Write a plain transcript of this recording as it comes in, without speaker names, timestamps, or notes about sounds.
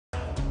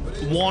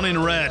one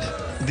in red,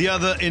 the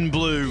other in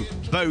blue,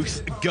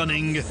 both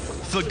gunning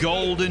for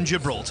gold in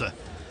Gibraltar.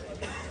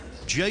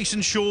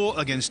 Jayson Shaw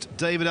against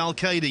David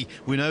Alcaide.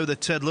 We know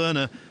that Ted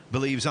Lerner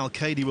believes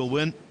Alcaide will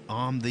win.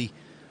 I'm the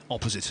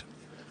opposite.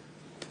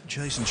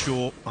 Jayson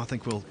Shaw, I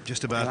think, will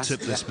just about tip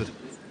this, but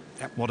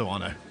what do I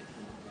know?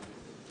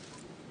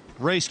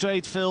 Race to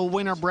 8, Phil,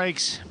 winner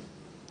breaks.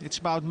 It's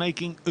about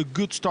making a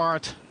good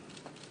start,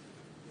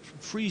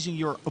 freezing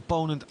your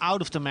opponent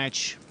out of the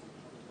match,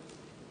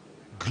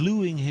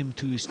 gluing him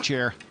to his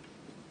chair.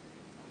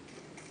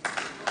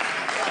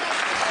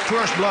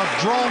 First blood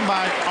drawn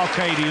by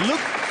Alcaide. Look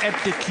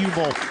at the cue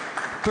ball.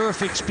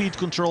 Perfect speed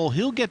control.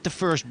 He'll get the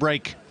first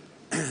break.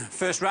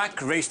 First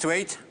rack, race to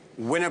 8,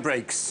 winner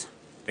breaks.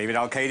 David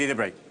Alcaide the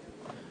break.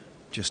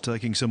 Just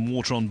taking some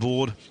water on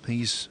board.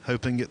 He's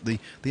hoping at the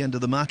end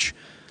of the match,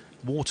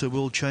 water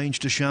will change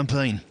to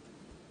champagne.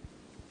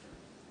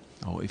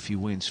 Oh, if he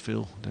wins,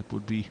 Phil, that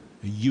would be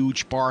a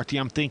huge party.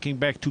 I'm thinking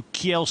back to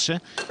Kielce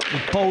in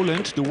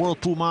Poland, the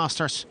World Pool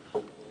Masters.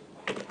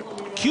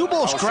 Cue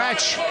ball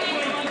scratch.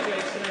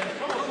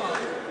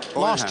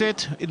 Lost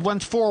it. It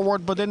went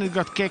forward, but then it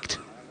got kicked.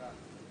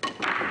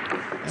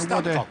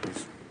 And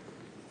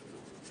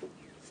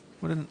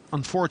what an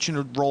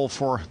unfortunate roll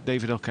for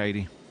David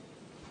Alcaide.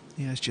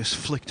 Yeah, it's just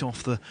flicked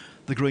off the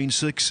green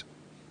 6.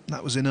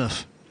 That was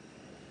enough.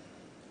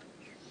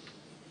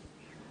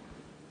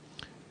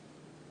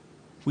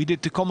 We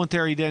did the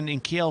commentary then in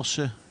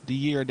Kielce the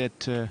year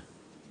that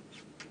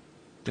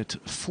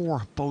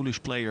 4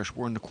 Polish players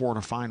were in the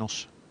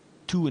quarterfinals,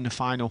 2 in the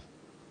final.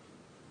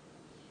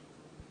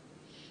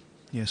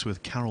 Yes,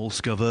 with Karol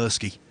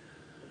Skawerski,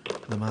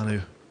 the man who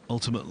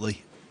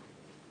ultimately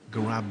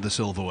grabbed the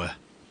silverware.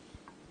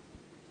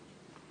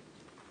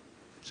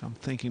 So I'm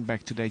thinking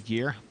back to that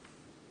year.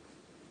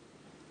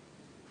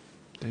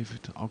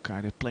 David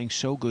Alcaide playing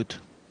so good.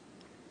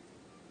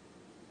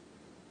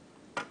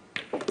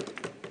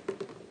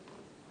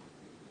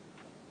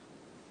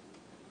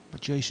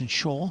 But Jayson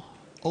Shaw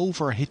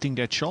over hitting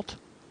that shot.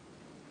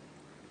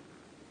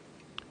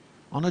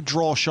 On a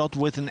draw shot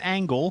with an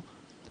angle,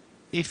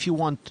 if you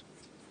want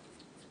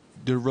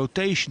the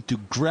rotation to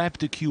grab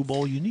the cue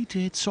ball, you need to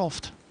hit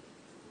soft.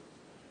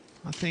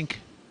 I think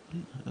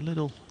a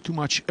little too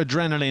much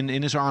adrenaline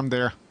in his arm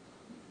there.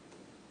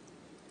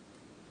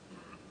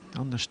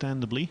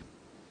 Understandably.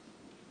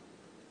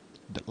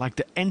 Like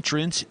the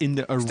entrance in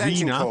the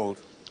arena,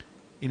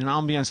 in an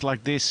ambience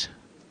like this,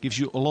 gives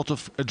you a lot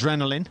of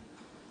adrenaline.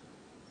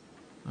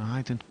 A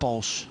heightened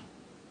pulse.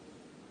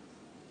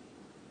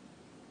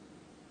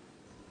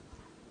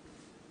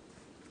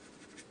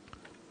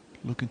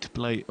 Looking to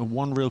play a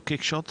 1-rail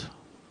kick shot.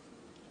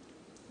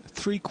 A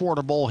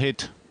 3/4 ball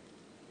hit.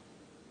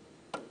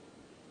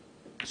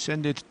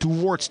 Send it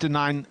towards the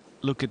 9.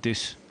 Look at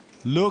this.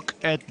 Look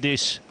at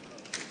this.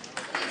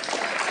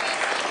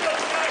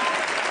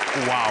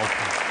 Wow.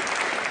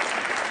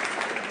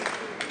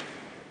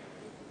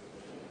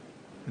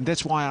 And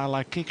that's why I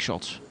like kick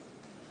shots.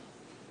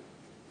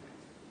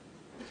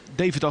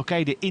 David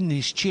Alcaide in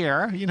his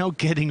chair, you know,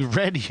 getting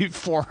ready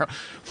for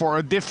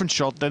a different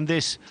shot than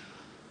this.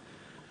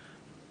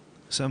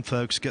 Some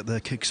folks get their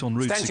kicks on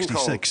Route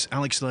 66.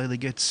 Alex Daly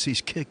gets his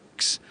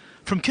kicks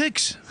from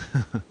kicks.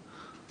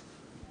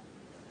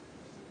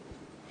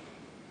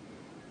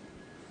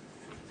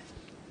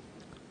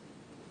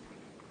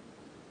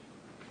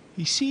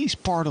 He sees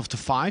part of the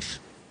 5.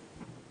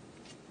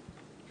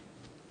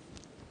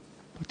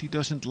 But he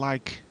doesn't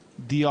like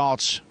the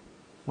odds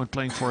when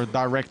playing for a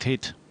direct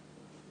hit.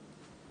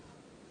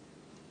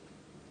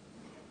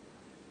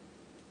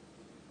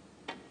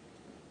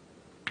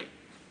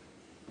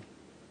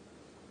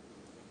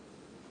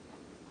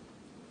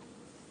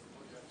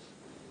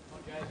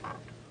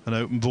 An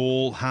open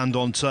ball, hand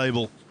on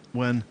table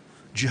when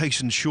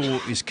Jayson Shaw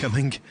is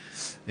coming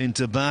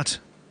into bat.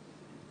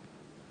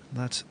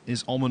 That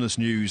is ominous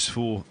news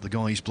for the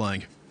guy he's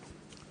playing.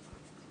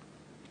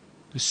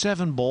 The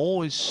 7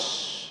 ball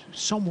is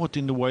somewhat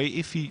in the way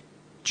if he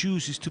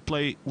chooses to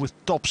play with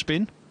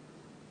topspin,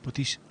 but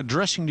he's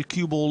addressing the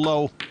cue ball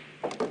low.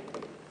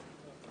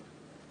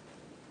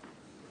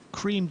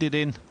 Creamed it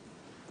in.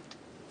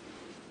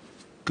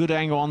 Good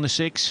angle on the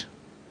 6.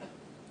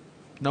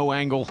 No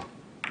angle.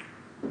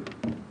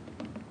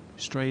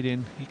 Straight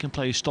in. He can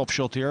play a stop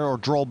shot here or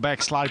draw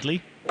back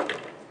slightly.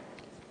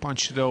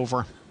 Punched it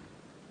over.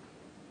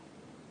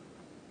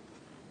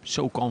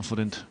 So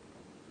confident.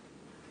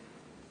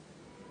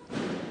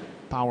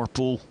 Power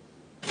pull.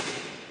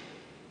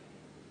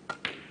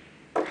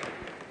 A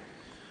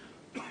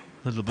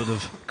little bit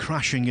of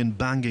crashing and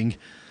banging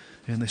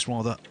in this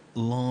rather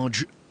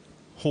large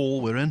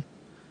hall we're in,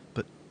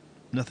 but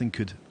nothing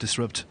could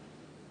disrupt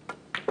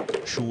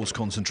Shaw's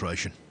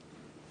concentration.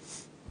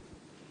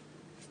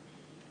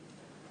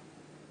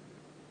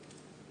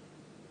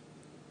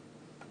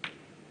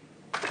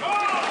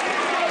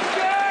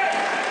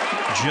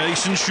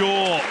 Jayson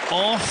Shaw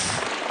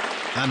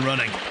off and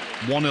running.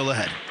 1-0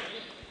 ahead.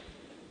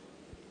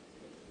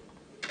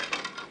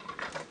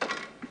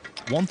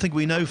 One thing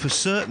we know for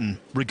certain,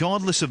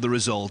 regardless of the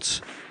results,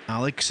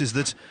 Alex, is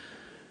that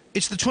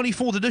it's the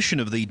 24th edition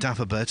of the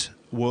Dapperbet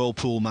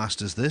Whirlpool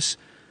Masters this.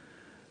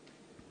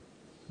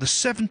 The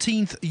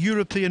 17th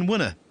European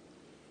winner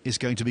is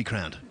going to be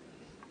crowned.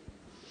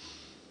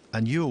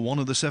 And you are one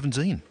of the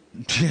 17.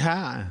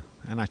 Yeah,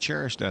 and I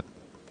cherish that.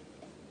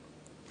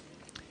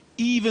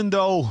 Even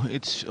though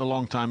it's a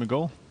long time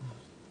ago.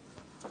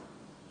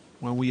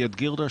 When we had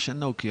Guilders and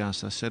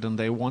Nokias, I said on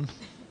day one.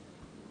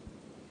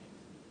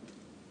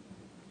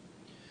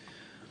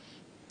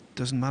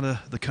 Doesn't matter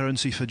the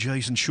currency for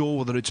Jayson Shaw,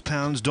 whether it's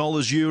pounds,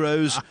 dollars,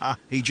 euros.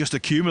 He just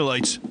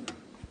accumulates.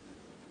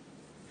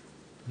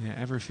 Yeah,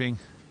 everything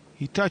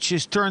he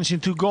touches turns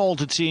into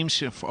gold, it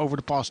seems, over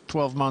the past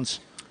 12 months.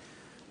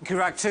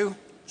 Rack 2,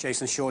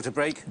 Jayson Shaw to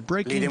break.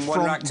 Breaking leading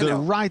from 1-0. the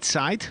right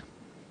side.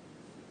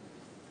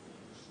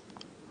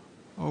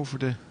 Over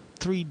the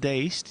 3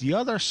 days, the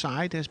other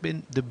side has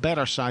been the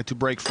better side to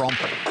break from.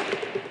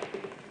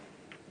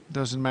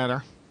 Doesn't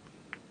matter.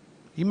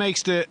 He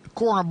makes the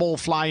corner ball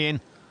fly in.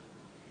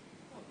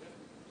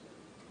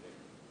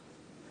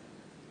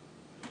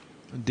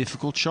 A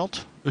difficult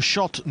shot. A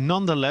shot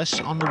nonetheless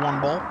on the one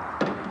ball.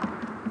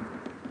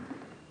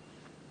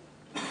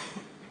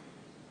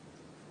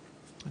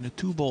 And a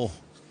two ball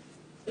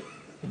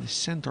in the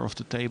center of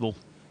the table.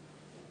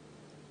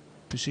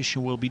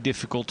 Position will be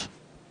difficult.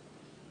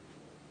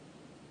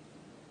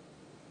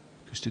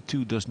 Because the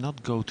two does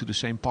not go to the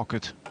same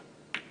pocket.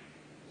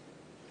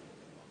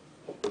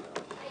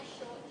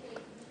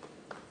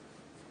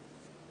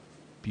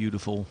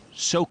 Beautiful,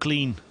 so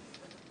clean.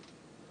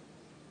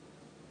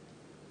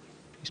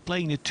 He's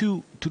playing the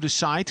two to the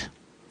side.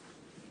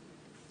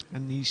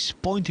 And he's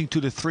pointing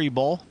to the three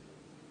ball.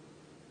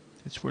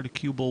 That's where the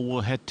cue ball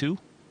will head to.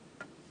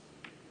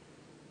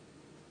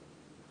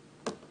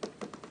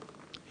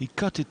 He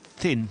cut it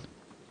thin.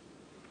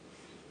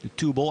 The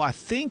two ball, I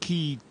think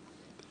he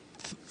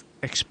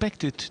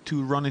expected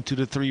to run into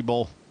the three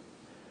ball.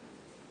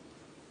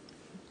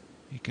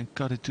 He can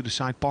cut it to the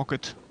side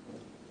pocket.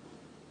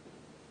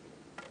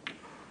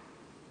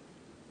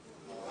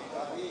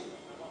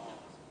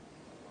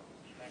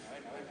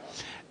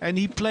 And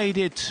he played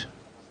it.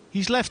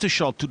 He's left a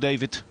shot to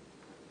David.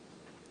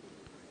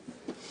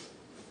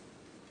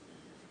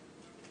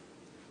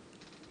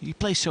 He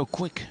plays so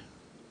quick.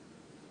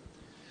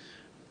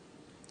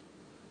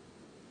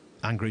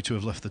 Angry to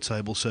have left the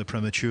table so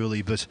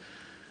prematurely, but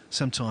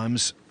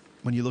sometimes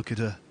when you look at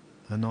a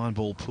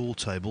 9-ball pool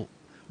table,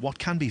 what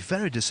can be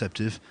very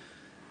deceptive,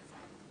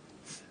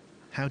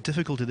 how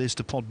difficult it is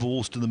to pot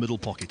balls to the middle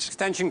pocket.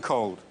 Extension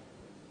called.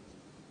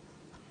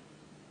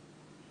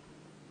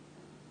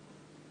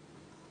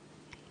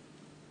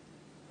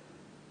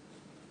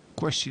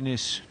 Question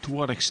is to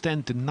what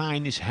extent the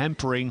 9 is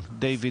hampering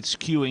David's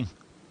cueing.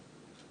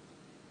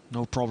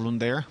 No problem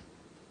there.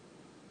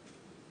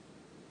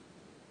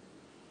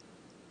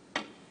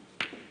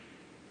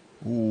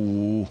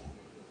 Ooh.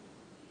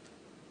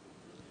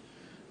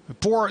 A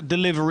poor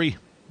delivery.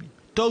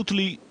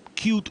 Totally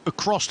cued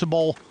across the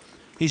ball.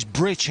 His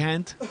bridge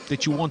hand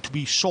that you want to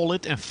be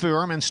solid and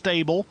firm and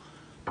stable.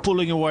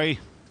 Pulling away.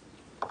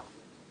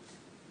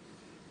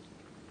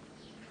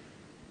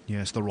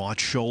 Yes, the right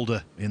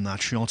shoulder in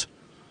that shot.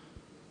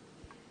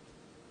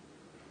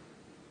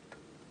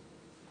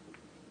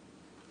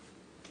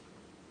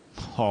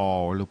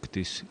 Oh, look at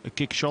this. A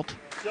kick shot.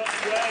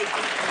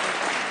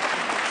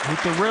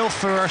 With the rail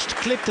first,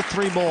 clip the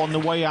three ball on the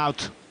way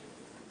out.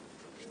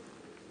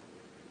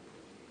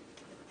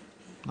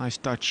 Nice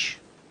touch.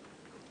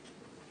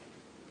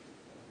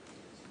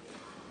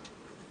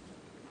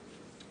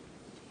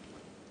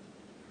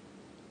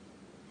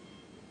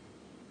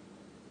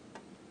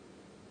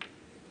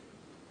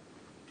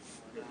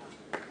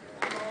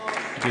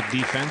 Good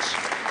defense.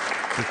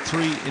 The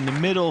three in the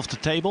middle of the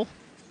table.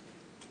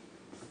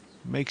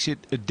 Makes it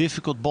a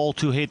difficult ball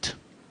to hit.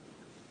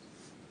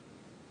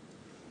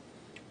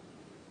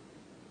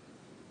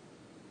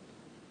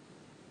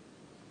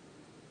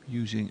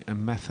 Using a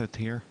method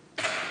here.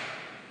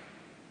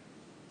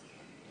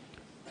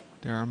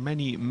 There are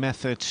many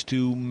methods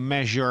to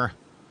measure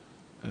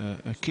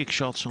kick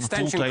shots on a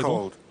pool table.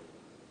 Called.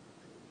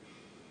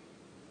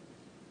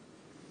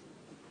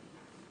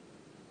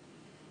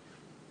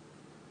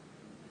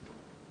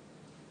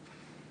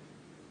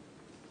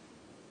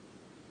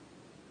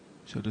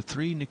 So the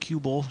three in the cue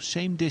ball,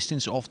 same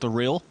distance off the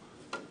rail,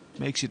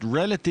 makes it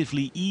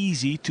relatively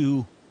easy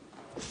to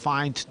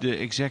find the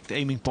exact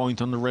aiming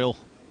point on the rail.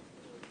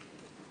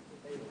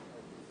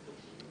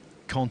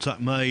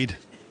 Contact made,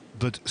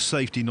 but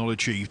safety not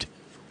achieved.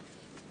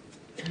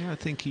 Yeah, I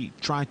think he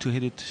tried to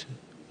hit it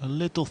a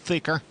little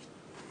thicker.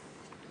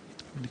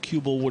 The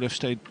cue ball would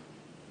have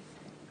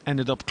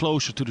ended up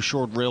closer to the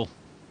short rail.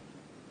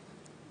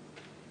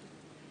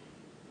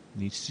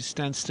 Needs to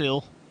stand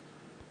still.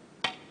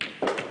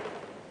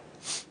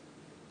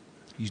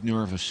 He's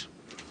nervous.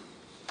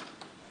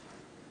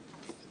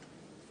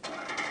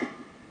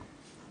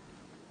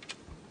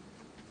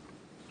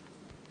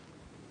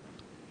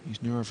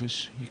 He's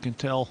nervous, you can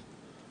tell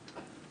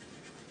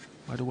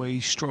by the way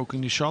he's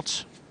stroking the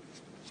shots.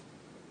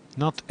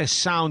 Not as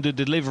sound a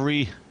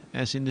delivery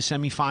as in the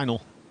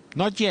semi-final.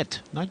 Not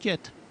yet, not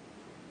yet.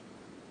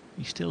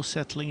 He's still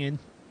settling in.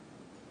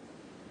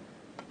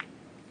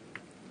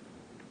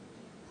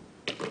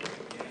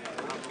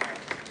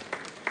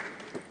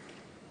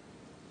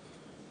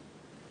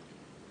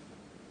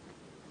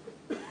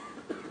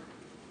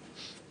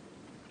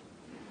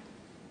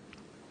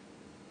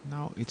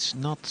 Now it's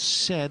not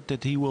said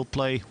that he will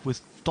play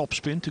with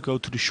topspin to go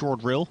to the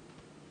short rail.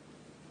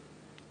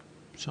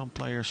 Some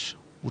players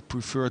would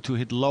prefer to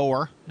hit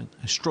lower and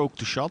stroke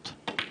the shot.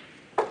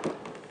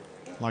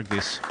 Like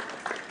this.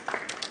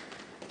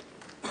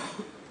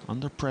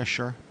 Under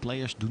pressure,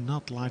 players do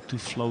not like to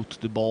float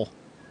the ball.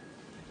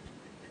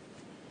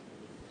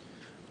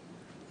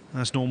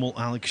 As normal,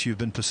 Alex, you've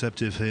been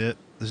perceptive here.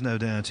 There's no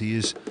doubt he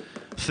is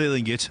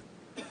feeling it.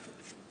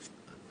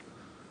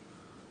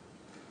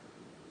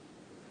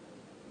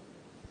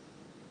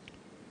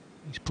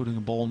 He's putting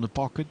a ball in the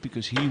pocket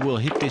because he will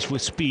hit this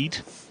with speed.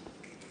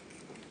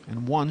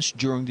 And once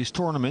during this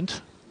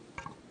tournament,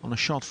 on a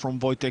shot from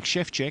Wojtek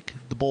Ševčík,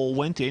 the ball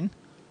went in,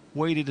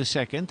 waited a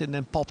second and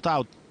then popped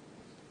out.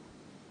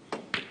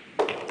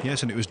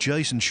 Yes, and it was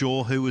Jayson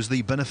Shaw who was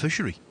the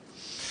beneficiary.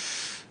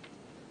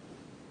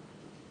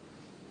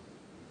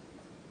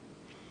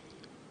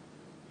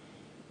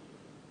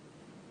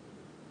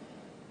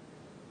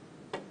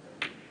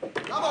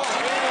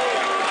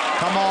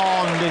 Come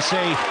on, they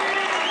say.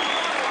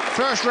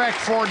 First rack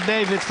for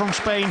David from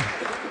Spain.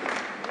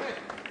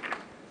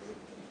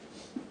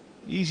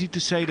 Easy to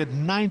say that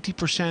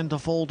 90%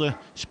 of all the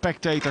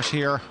spectators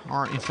here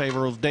are in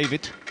favor of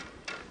David.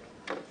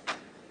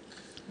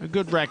 A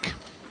good rack.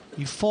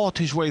 He fought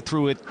his way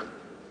through it.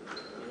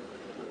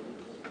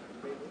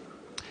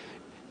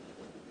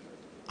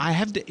 I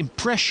have the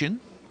impression,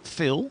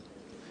 Phil,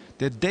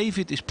 that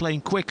David is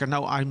playing quicker.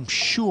 Now, I'm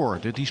sure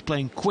that he's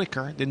playing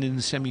quicker than in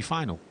the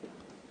semi-final.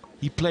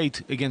 He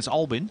played against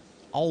Albin.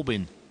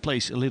 Albin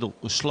plays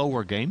a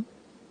slower game.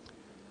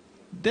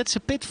 That's a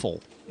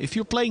pitfall. If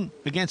you're playing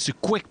against a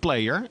quick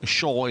player,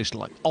 Shaw is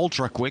like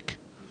ultra quick.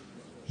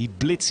 He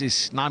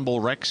blitzes 9-ball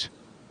racks.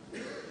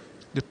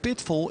 The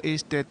pitfall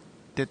is that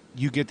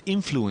you get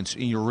influence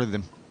in your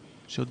rhythm.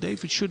 So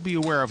David should be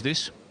aware of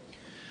this.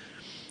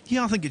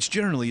 Yeah, I think it's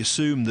generally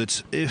assumed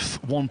that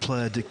if one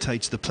player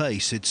dictates the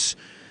pace, it's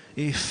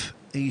if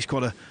he's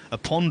got a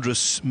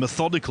ponderous,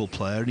 methodical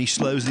player and he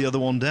slows the other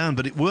one down.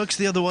 But it works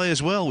the other way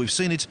as well. We've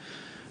seen it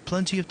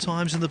plenty of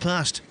times in the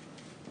past.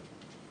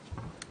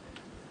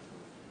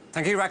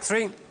 Thank you, rack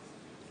 3.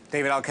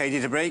 David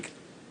Alcaide to break.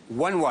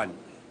 1-1.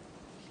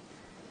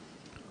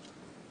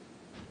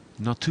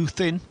 Not too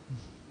thin.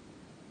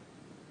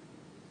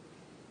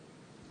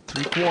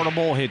 3/4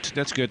 ball hit.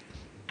 That's good.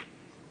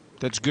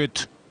 That's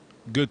good.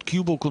 Good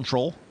cue ball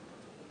control.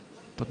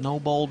 But no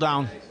ball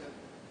down.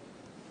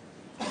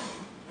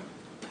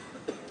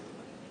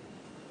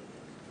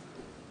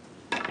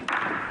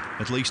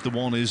 At least the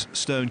one is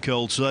stone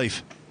cold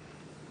safe.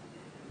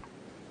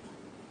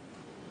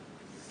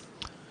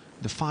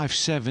 The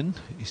 5-7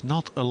 is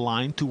not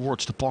aligned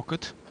towards the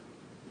pocket.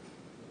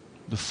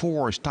 The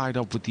 4 is tied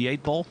up with the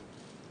 8-ball.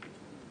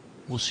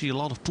 We'll see a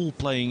lot of pool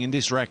playing in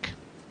this rack.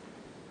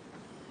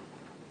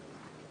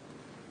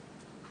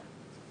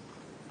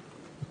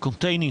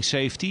 Containing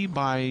safety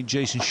by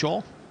Jayson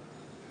Shaw.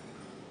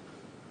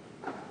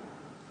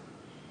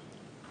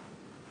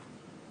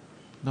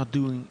 Not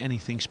doing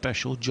anything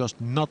special,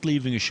 just not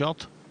leaving a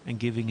shot and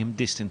giving him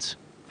distance.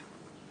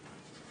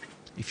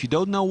 If you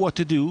don't know what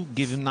to do,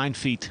 give him 9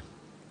 feet.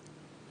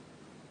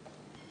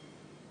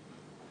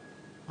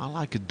 I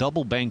like a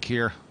double bank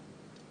here.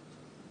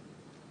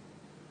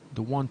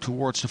 The one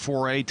towards the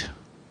 4-8.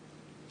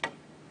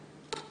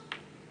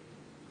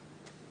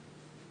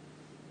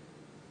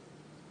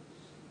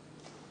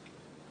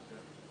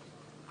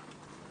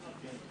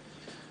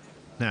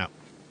 Now,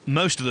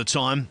 most of the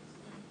time,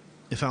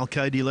 if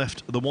Alcaide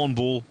left the 1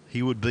 ball,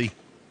 he would be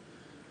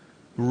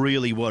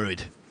really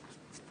worried.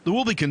 There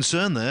will be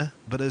concern there,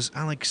 but as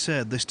Alex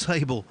said, this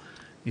table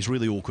is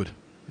really awkward.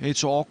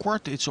 It's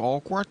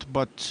awkward,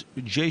 but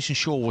Jayson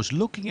Shaw was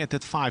looking at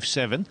that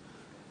 5-7.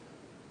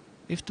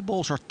 If the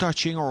balls are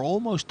touching or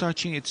almost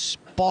touching, it's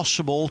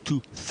possible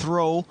to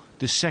throw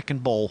the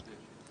second ball.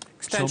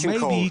 Extension so maybe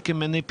call. he can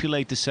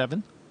manipulate the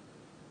 7.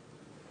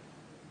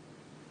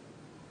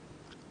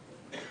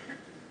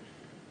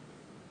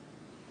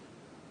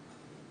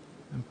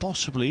 And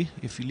possibly,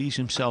 if he leaves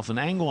himself an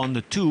angle on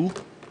the 2,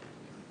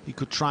 he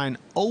could try and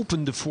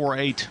open the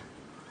 4-8.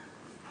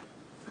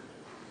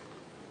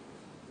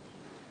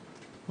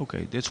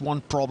 Okay, that's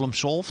one problem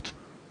solved.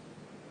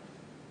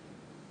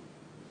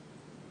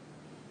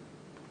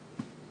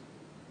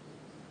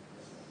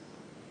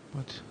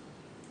 But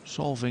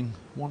solving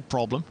one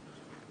problem,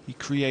 he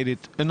created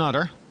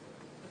another.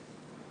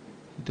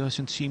 He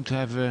doesn't seem to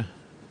have a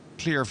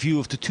clear view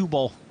of the 2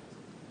 ball.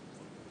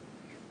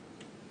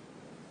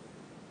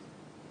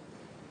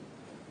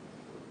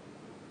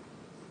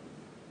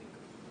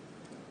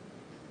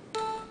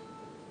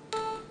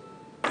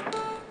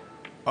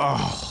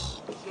 Oh.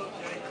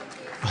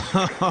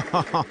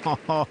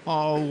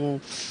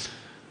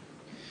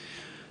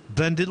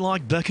 Bend it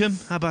like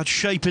Beckham. How about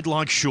shape it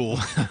like Shaw?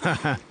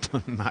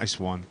 Nice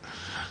one.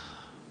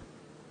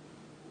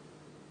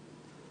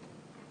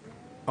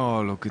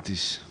 Oh, look at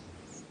this.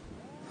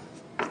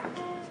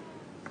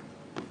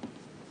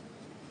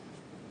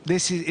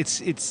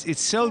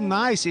 It's so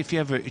nice if you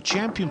have a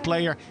champion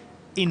player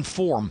in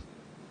form.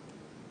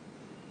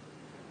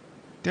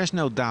 There's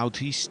no doubt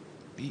he sees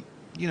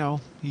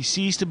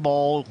the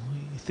ball,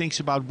 he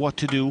thinks about what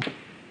to do.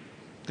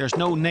 There's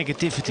no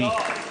negativity.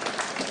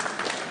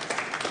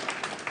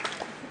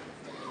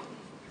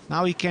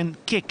 Now he can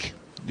kick.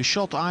 The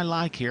shot I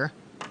like here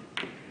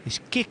is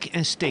kick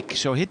and stick.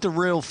 So hit the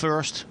rail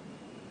first.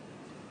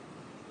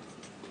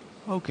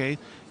 Okay,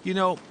 you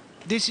know,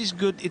 this is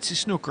good. It's a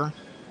snooker,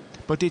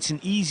 but it's an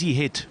easy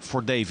hit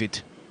for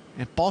David.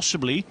 And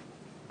possibly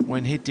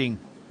when hitting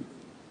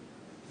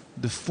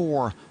the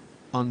 4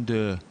 on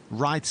the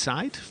right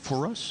side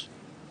for us,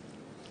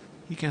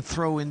 he can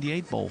throw in the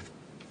 8 ball.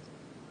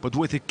 But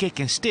with a kick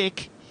and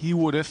stick, he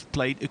would have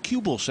played a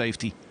cue ball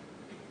safety.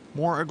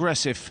 More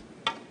aggressive.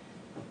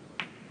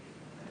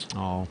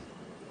 Oh,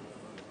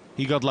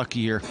 he got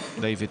lucky here,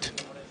 David.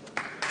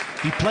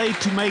 He played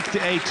to make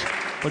the 8,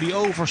 but he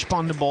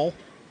overspun the ball.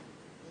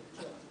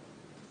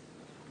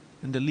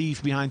 And the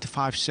leave behind the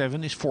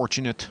 5-7 is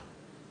fortunate.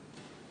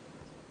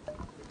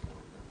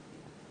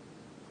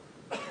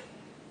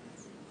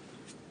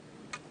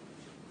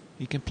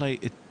 He can play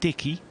a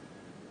ticky.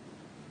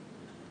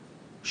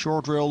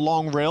 Short rail,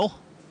 long rail.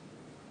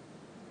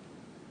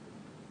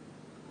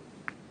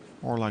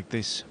 Or like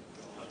this.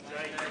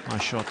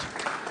 Nice shot.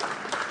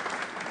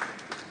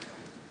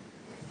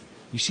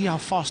 You see how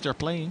fast they're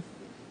playing?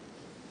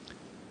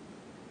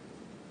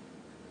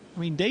 I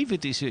mean,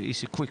 David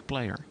is a quick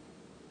player.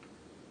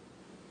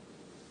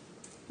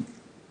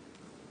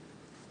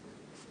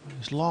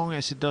 As long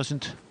as it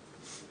doesn't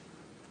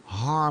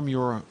harm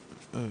your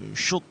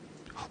shot,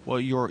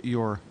 well,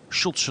 your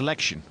shot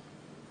selection.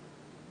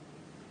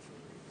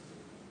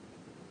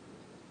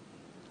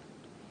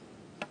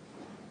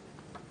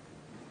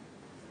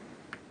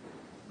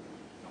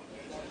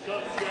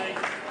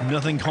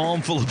 Nothing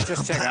harmful about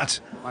Just check that.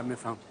 My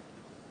phone.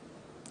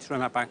 Just run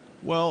that back.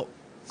 Well,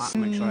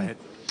 Make sure I hit.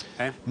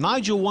 Okay.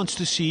 Nigel wants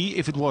to see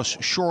if it was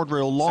short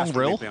rail, long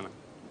rail,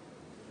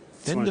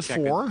 then the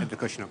 4, the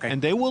cushion, okay?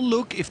 and they will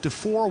look if the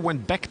 4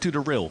 went back to the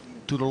rail,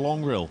 to the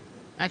long rail.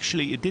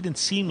 Actually, it didn't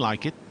seem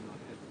like it.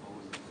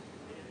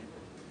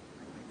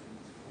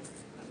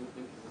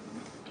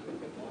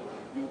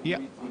 Yeah,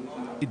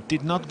 it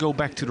did not go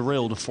back to the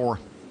rail, the 4.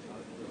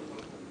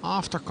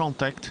 After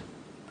contact,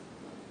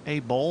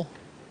 a ball,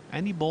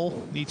 any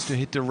ball needs to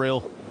hit the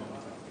rail.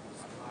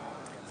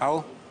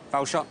 Foul,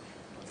 foul shot,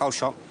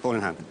 ball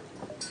in hand.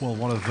 Well,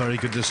 what a very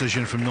good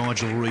decision from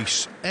Nigel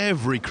Rees.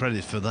 Every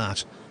credit for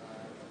that.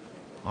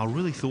 I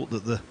really thought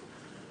that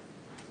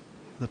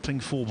the ping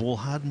 4 ball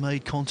had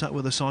made contact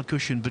with the side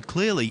cushion, but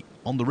clearly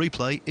on the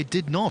replay it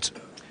did not.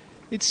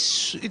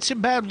 It's a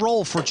bad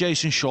roll for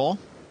Jayson Shaw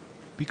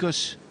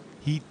because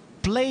he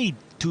played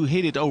to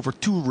hit it over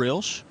 2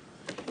 rails,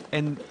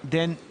 and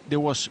then there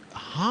was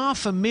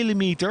half a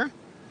millimeter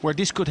where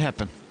this could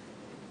happen.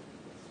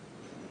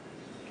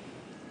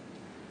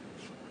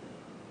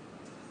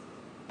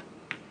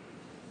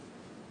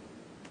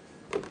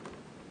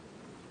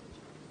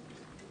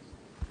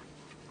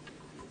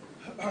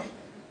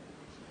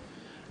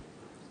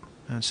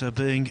 And so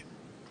being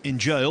in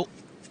jail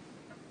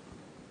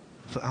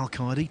for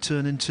Alcaide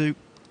turned into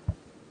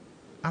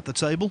at the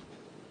table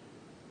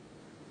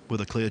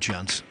with a clear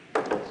chance.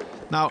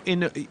 Now,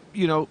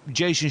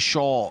 Jayson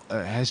Shaw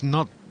has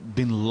not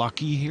been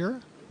lucky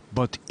here,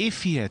 but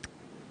if he had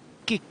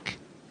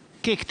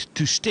kicked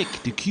to stick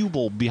the cue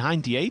ball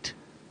behind the 8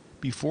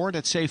 before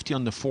that safety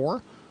on the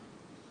 4,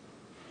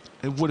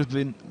 it would have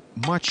been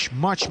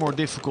much more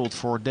difficult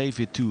for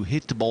David to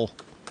hit the ball.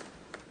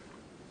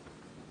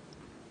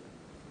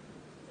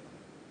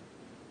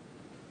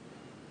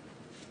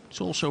 It's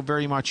also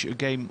very much a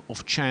game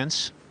of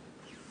chance.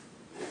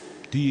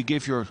 Do you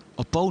give your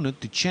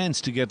opponent the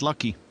chance to get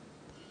lucky?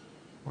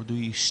 Or do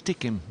you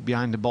stick him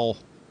behind the ball?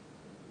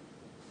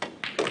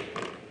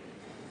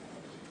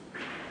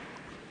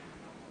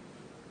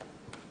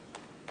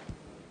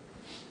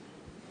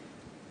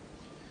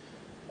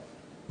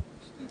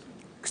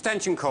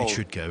 Extension call. It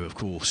should go, of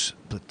course,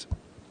 but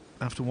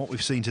after what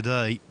we've seen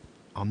today,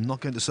 I'm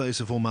not going to say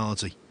it's a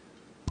formality.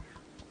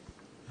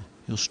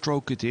 He'll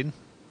stroke it in.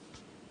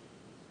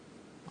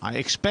 I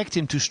expect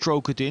him to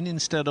stroke it in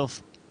instead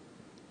of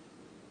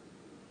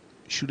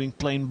shooting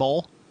plain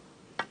ball.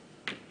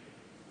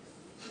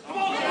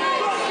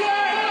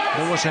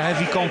 There was a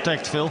heavy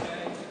contact, Phil.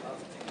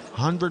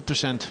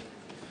 100%.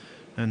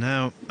 And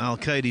now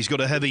Alcaide's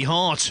got a heavy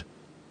heart.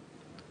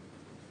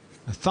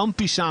 A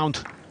thumpy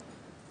sound.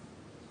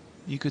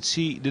 You could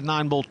see the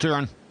 9-ball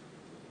turn.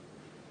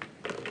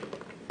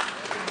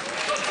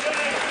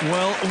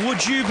 Well,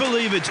 would you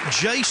believe it?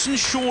 Jayson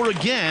Shaw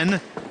again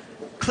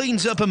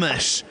cleans up a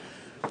mess.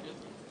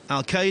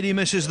 Alcaide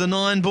misses the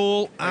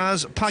 9-ball,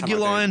 as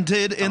Pagulayan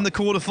did in the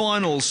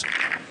quarterfinals.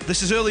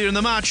 This is earlier in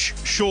the match.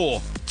 Shaw,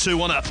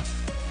 2-1 up.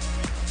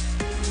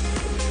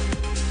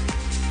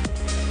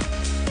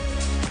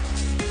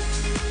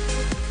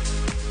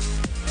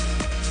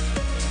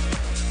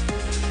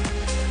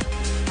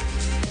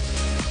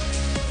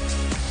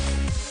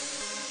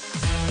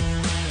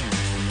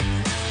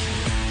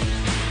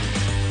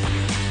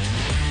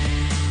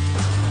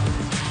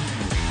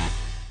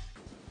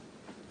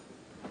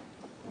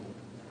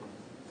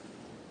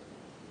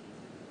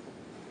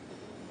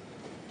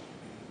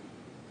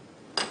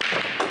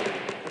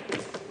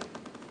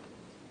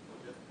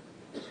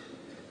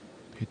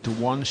 Hit the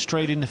 1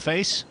 straight in the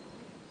face.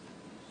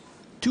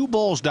 2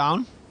 balls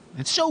down.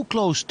 And so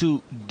close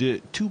to the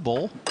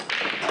 2-ball.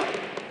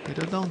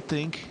 But I don't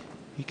think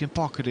he can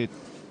pocket it.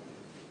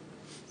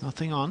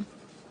 Nothing on.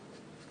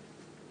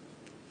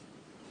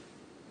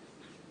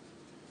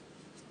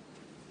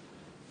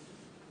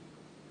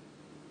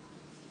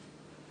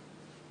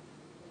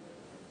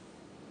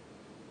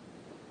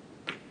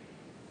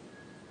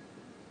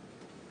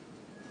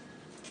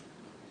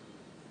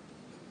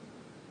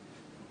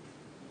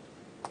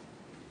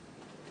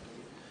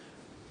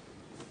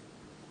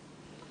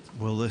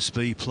 Will this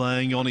be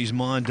playing on his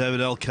mind, David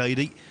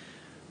Alcaide?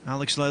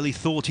 Alex Lely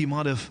thought he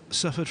might have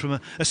suffered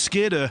from a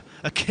skid, a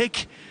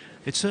kick.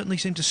 It certainly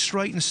seemed to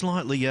straighten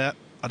slightly, yeah.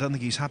 I don't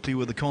think he's happy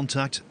with the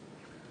contact.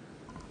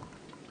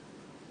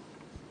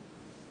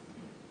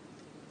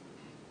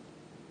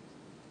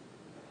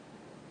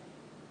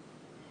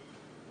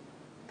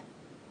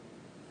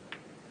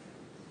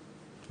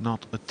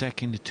 Not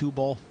attacking the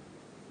 2-ball.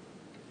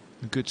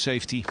 A good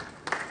safety.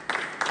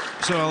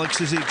 So, Alex,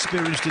 is he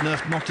experienced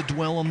enough not to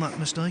dwell on that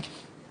mistake?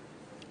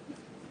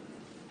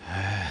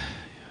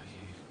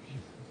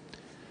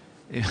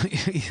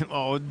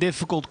 Oh,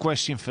 difficult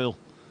question, Phil.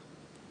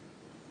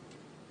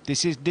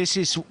 This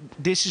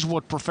is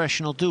what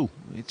professionals do.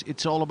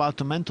 It's all about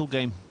the mental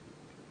game.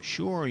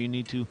 Sure, you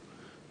need to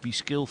be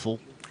skillful.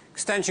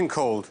 Extension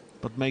called.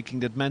 But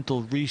making that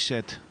mental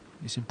reset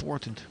is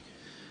important.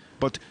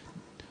 But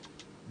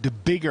the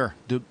bigger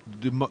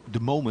the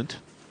moment,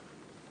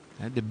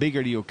 and the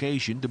bigger the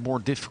occasion, the more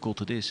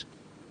difficult it is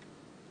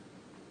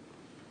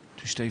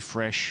to stay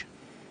fresh,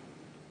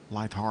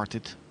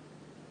 light-hearted.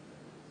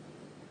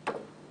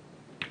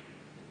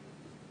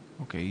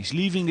 Okay, he's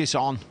leaving this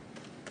on.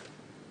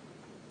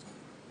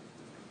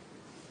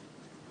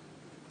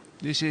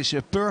 This is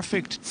a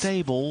perfect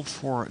table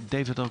for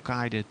David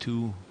Alcaide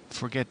to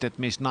forget that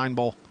missed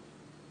 9-ball.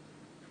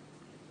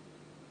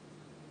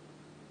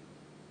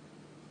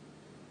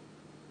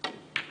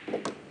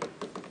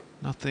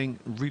 Nothing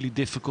really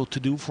difficult to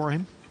do for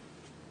him.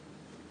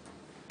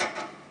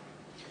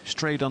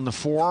 Straight on the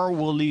 4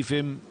 will leave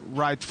him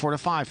right for the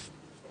 5.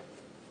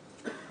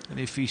 And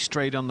if he's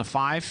straight on the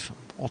 5,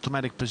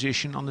 automatic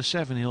position on the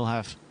 7 he'll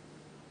have.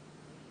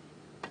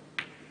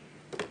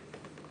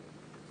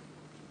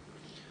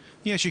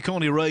 Yes, you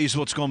can't erase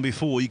what's gone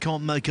before, you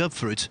can't make up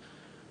for it,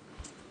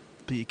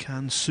 but you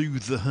can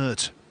soothe the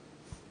hurt.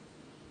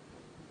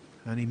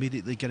 And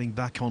immediately getting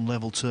back on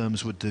level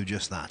terms would do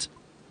just that.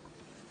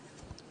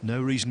 No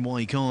reason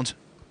why he can't.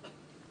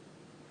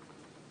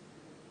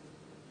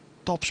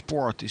 Top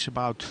sport is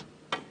about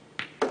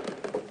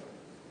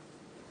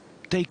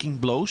taking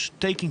blows,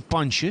 taking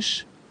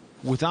punches,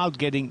 without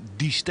getting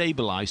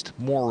destabilized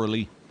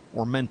morally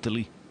or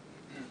mentally.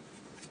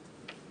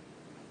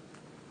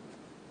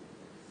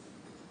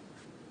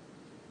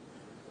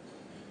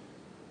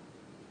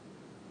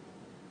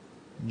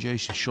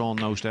 Jayson Shaw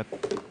knows that.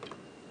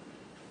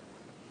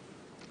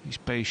 He's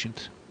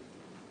patient.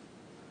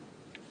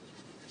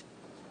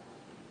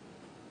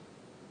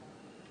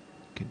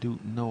 Can do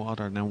no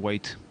other than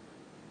wait.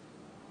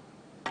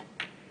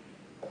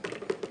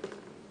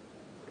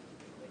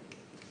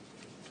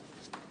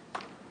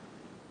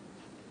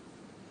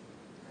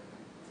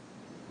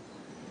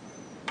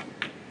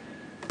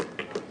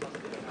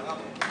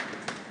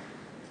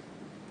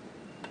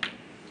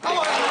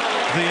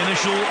 The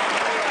initial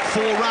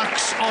 4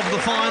 racks of the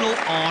final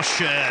are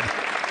shared.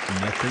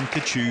 Nothing to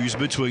choose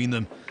between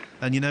them.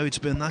 And you know, it's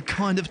been that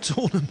kind of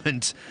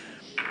tournament.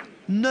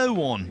 No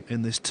one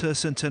in this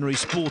Tercentenary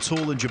Sports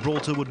Hall in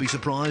Gibraltar would be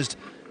surprised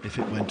if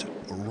it went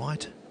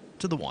right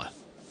to the wire.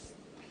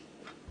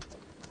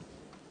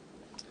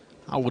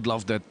 I would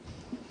love that.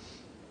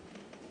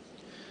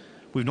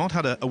 We've not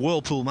had a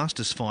Whirlpool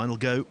Masters final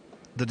go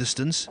the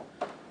distance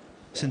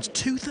since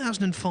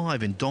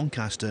 2005 in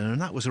Doncaster,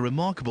 and that was a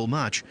remarkable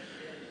match.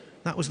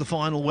 That was the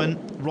final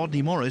when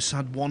Rodney Morris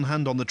had one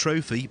hand on the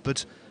trophy,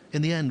 but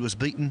in the end was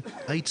beaten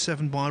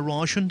 8-7 by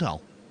Raj Hundal.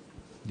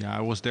 Yeah,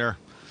 I was there.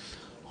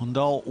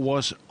 Hundal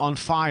was on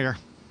fire.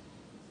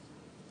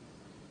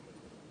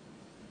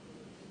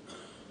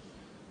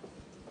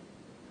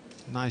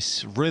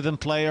 Nice rhythm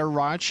player,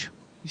 Raj.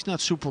 He's not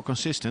super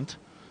consistent,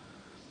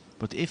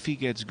 but if he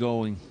gets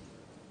going,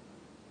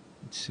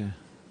 it's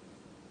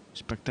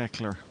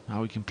spectacular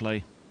how he can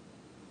play.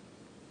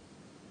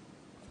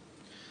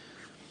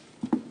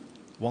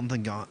 One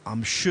thing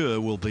I'm sure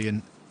will be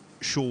an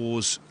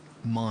Shaw's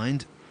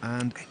mind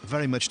and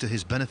very much to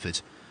his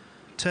benefit.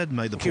 Ted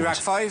made the point. Rack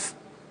 5.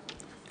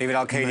 David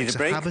Alcaide to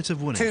break. Habit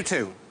of winning.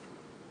 2-2.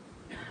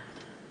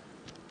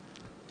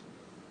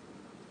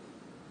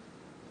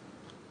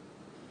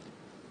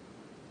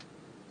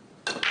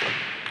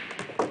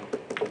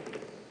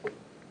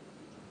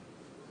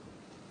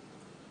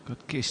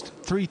 Got kissed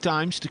 3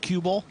 times, the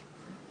cue ball.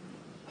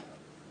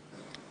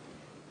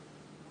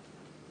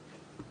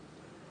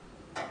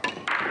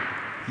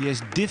 He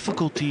has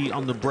difficulty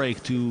on the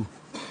break to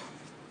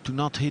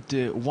not hit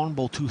the one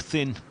ball too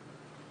thin.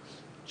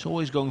 It's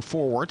always going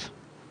forward.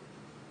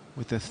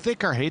 With a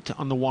thicker hit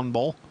on the one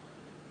ball,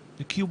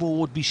 the cue ball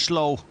would be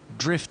slow,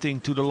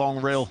 drifting to the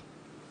long rail.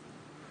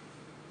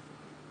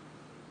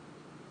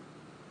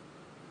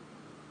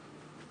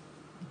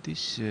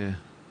 This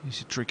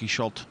is a tricky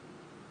shot.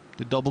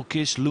 The double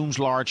kiss looms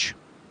large.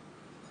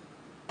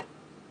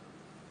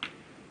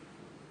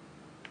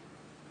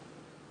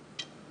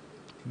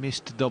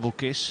 Missed the double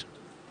kiss,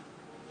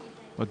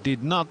 but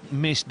did not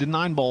miss the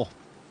 9 ball.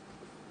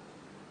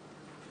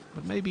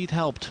 But maybe it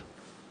helped.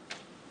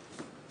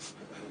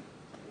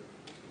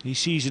 He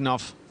sees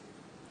enough.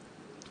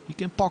 He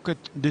can pocket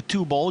the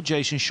 2 ball,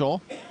 Jayson Shaw.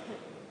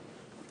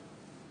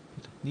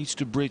 Needs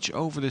to bridge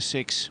over the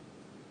 6.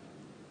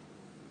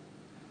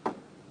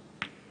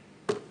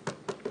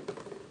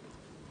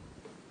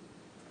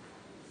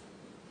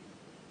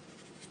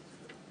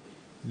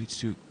 Needs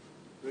to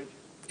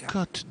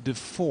cut the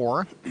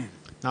 4.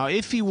 Now,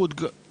 if he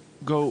would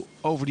go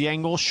over the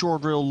angle,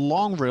 short rail,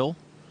 long rail,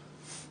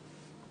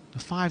 the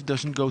 5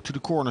 doesn't go to the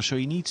corner, so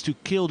he needs to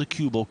kill the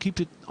cue ball, keep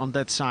it on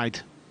that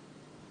side.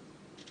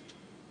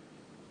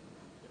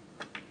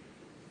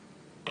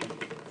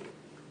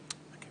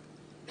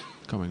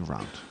 Coming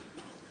round.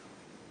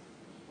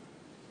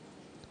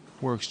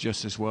 Works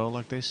just as well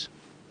like this.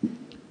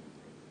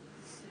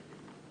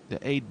 The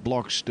 8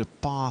 blocks the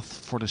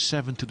path for the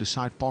 7 to the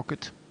side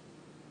pocket.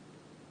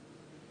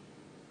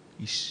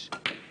 He's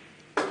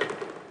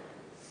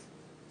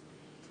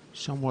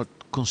somewhat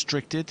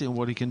constricted in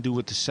what he can do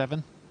with the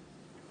 7.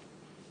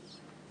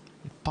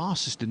 It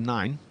passes the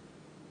 9.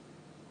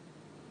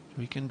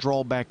 So he can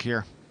draw back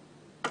here.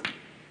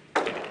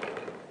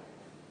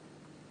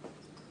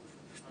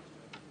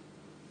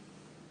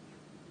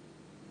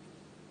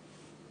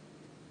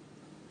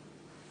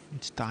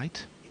 It's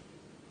tight.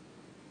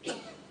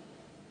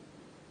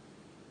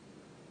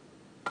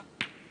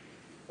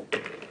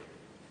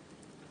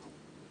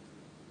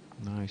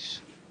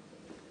 Nice.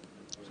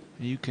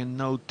 You can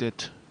note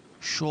that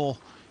Shaw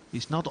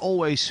is not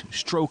always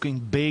stroking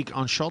big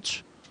on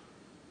shots.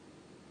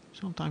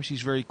 Sometimes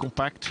he's very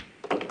compact.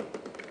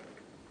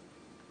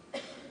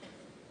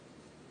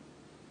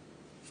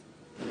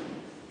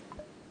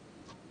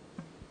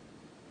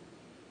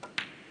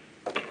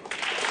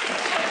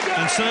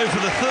 And so for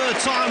the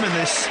 3rd time in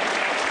this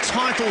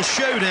title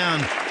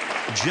showdown,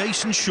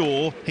 Jayson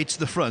Shaw hits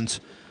the front.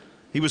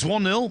 He was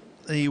 1-0,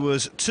 he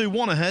was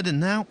 2-1 ahead, and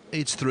now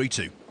it's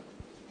 3-2.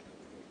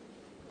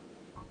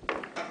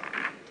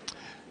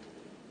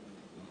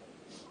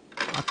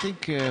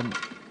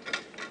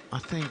 I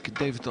think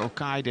David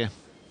Alcaide,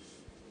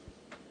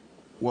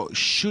 well,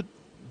 should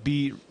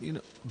be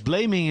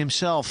blaming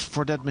himself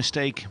for that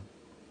mistake.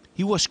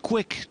 He was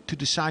quick to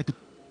decide. It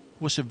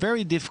was a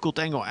very difficult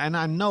angle, and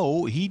I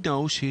know he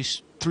knows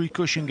his 3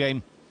 cushion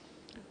game.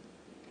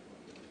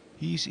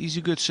 He's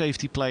a good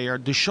safety player.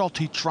 The shot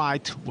he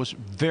tried was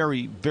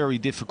very, very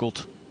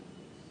difficult.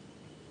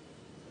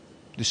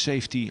 The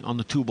safety on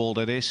the 2 ball,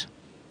 that is.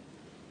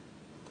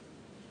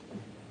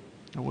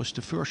 That was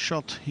the first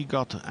shot he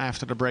got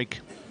after the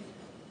break.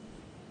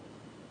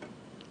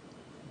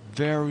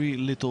 Very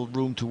little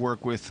room to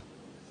work with.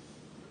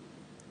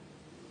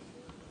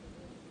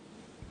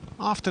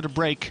 After the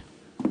break,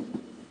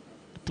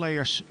 the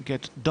players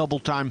get double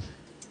time.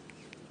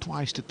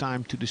 Twice the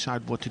time to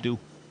decide what to do.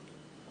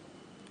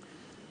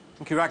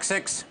 Monkey rack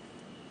 6.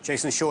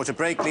 Jayson Shaw to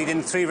break,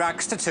 leading 3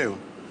 racks to 2.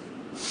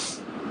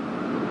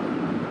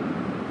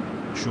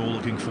 Shaw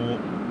looking for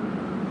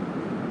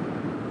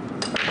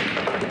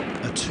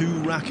a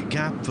 2-rack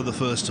gap for the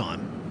first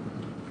time.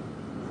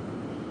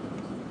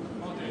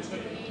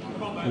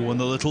 Oh, and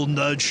the little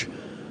nudge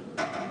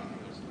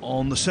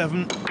on the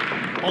 7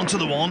 onto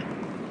the 1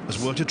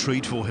 has worked a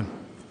treat for him.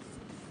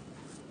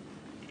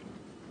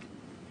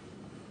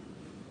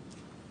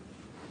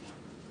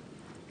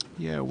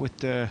 Yeah, with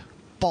the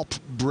pop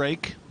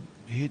break,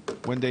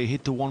 when they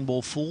hit the 1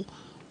 ball full,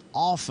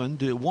 often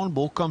the 1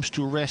 ball comes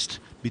to rest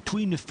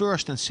between the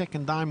 1st and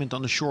 2nd diamond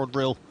on the short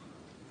rail.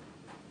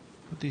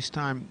 But this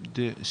time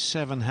the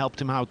 7 helped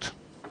him out.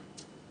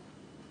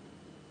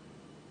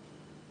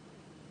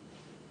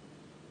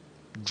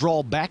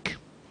 Draw back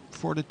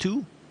for the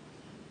 2.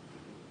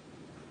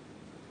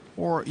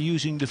 Or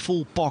using the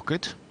full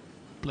pocket,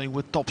 playing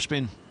with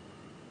topspin.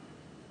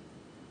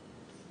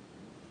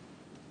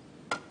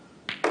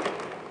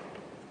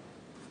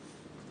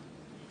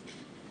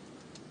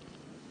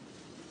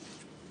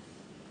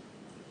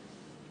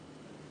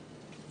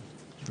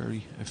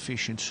 Very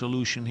efficient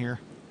solution here.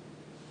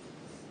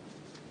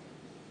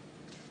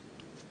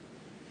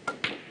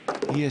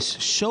 He has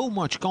so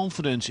much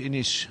confidence in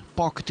his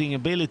pocketing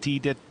ability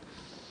that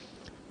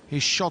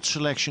his shot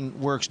selection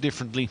works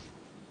differently.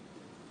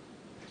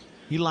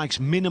 He likes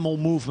minimal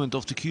movement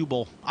of the cue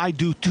ball. I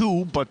do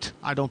too, but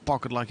I don't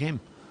pocket like him.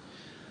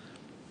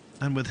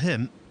 And with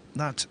him,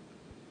 that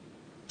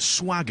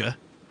swagger,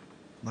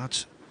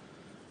 that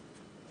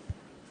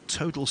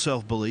total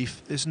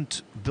self-belief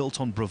isn't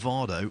built on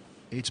bravado.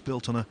 It's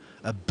built on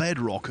a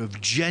bedrock of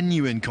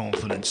genuine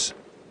confidence.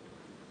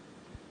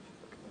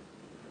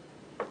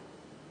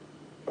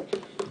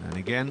 And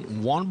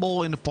again, one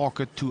ball in the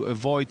pocket to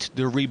avoid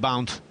the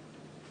rebound.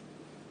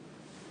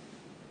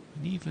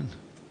 And even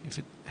if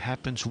it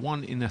happens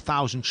 1 in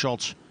 1,000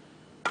 shots,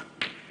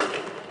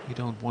 you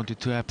don't want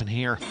it to happen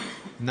here.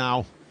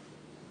 Now,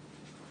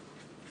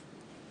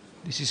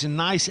 this is a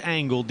nice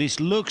angle. This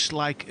looks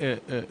like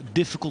a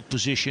difficult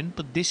position,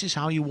 but this is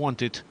how you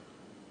want it.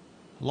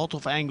 A lot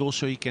of angles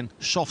so you can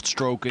soft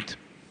stroke it.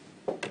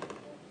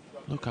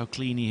 Look how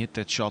clean he hit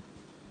that shot.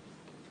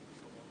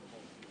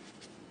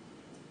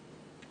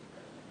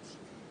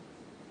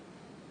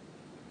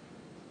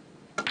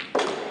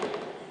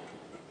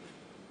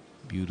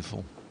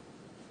 Beautiful.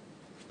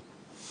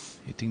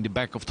 Hitting the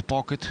back of the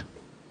pocket.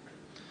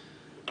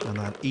 And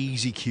that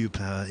easy cue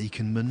power, he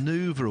can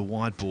maneuver a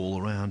wide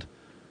ball around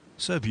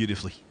so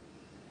beautifully.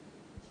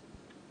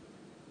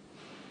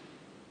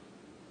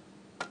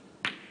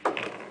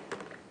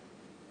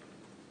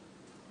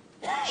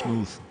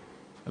 Smooth.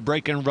 A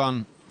break and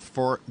run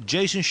for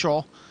Jayson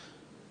Shaw,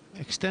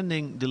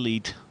 extending the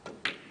lead.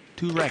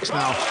 2 racks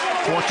now,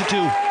 4-2.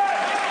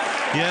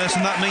 Yes,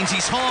 and that means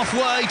he's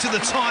halfway to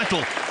the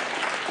title.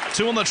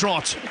 2 on the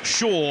trot,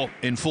 Shaw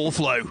in full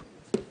flow.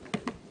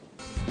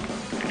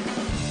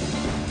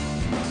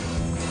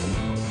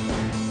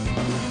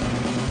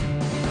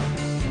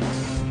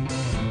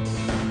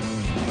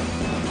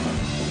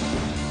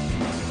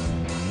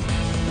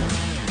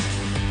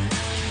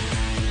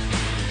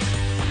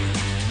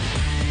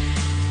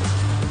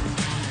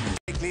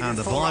 And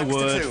the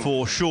byword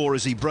for Shaw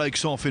as he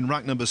breaks off in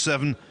rack number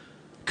 7,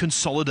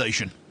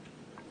 consolidation.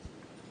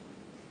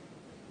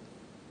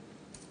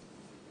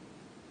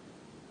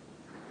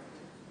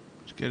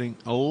 He's getting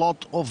a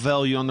lot of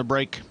value on the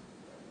break.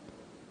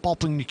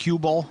 Popping the cue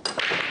ball.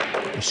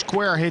 A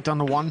square hit on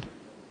the 1.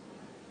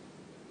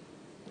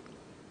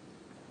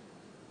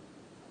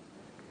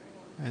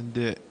 And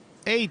the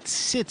 8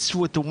 sits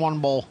with the 1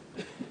 ball,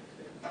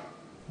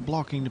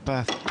 blocking the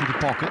path to the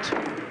pocket.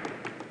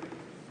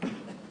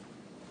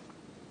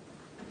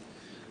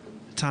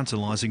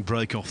 Tantalising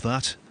break off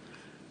that.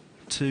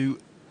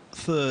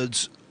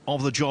 2/3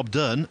 of the job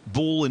done.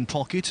 Ball in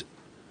pocket.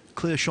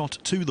 Clear shot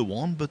to the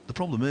 1, but the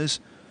problem is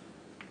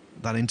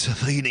that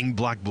intervening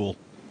black ball.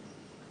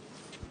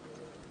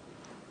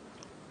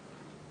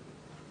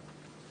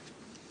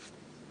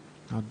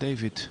 Now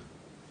David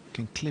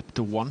can clip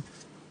the 1.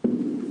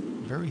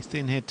 Very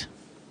thin hit.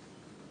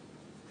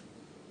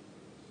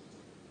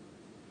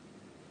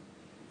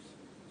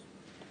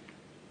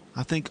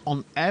 I think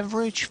on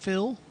average,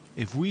 Phil,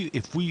 if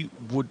we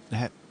would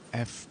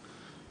have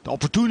the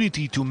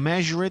opportunity to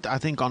measure it, I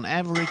think on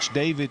average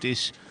David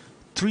is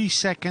 3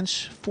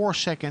 seconds, 4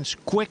 seconds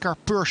quicker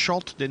per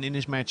shot than in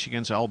his match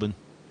against Albin.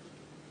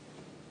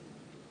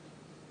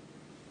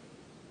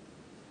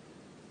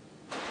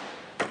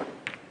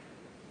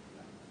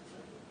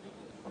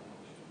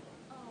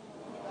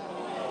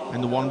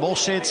 And the 1 ball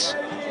sits.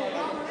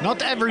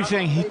 Not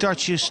everything he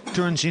touches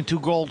turns into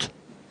gold.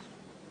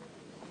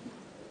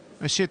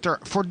 A sitter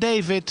for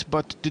David,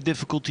 but the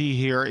difficulty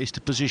here is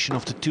the position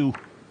of the 2.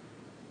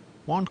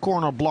 1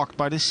 corner blocked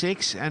by the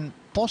 6 and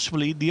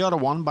possibly the other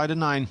one by the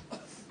 9.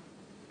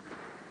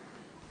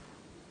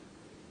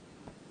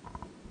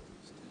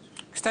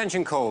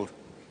 Extension called.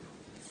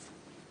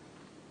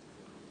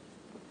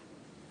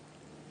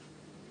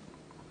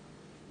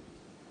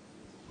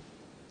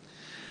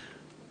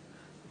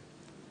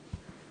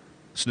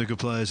 Snooker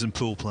players and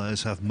pool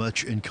players have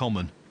much in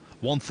common.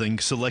 One thing,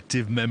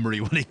 selective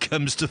memory when it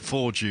comes to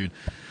fortune.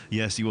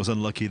 Yes, he was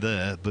unlucky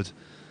there, but...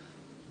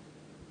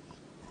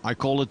 I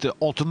call it the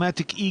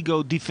automatic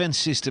ego defense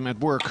system at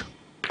work.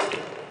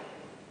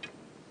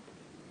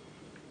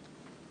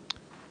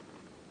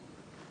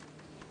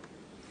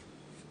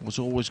 Was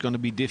always going to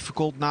be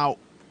difficult. Now,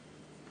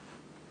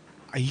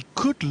 he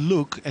could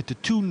look at the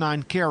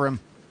 2-9 carom,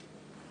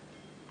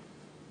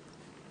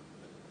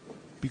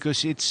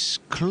 because it's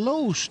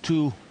close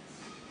to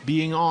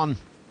being on.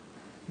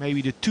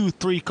 Maybe the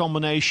 2-3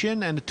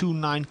 combination and the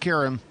 2-9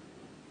 carom.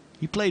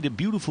 He played a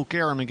beautiful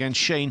carom against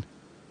Shane.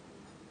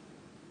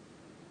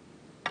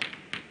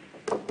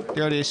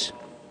 There it is.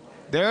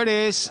 There it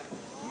is.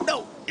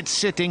 No, it's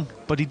sitting,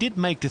 but he did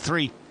make the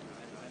 3.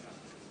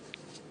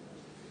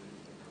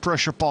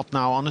 Pressure pot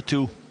now on the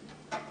 2.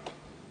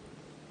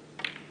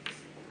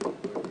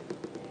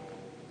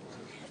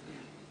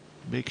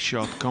 Big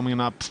shot coming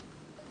up.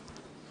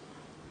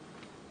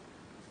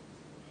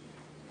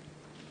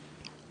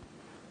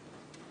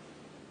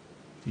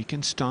 He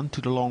can stun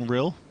to the long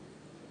rail.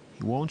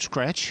 He won't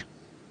scratch.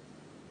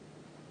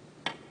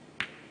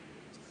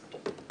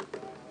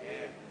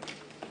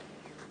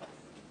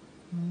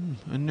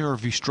 A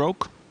nervy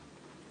stroke.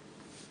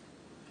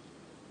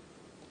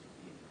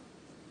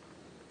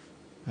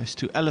 Has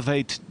to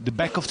elevate the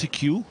back of the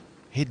cue,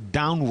 hit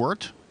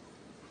downward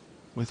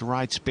with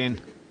right spin.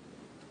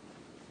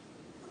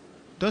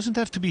 Doesn't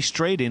have to be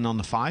straight in on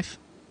the 5.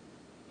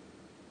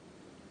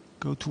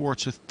 Go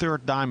towards the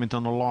 3rd diamond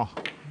on the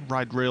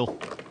right rail.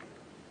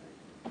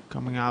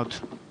 Coming out.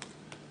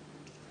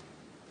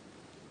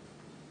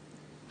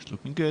 It's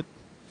looking good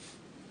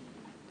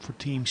for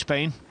Team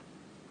Spain.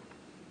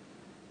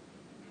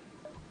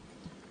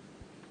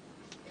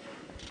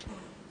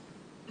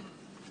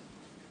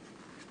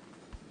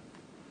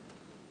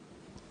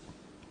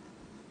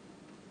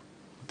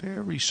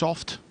 Very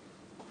soft.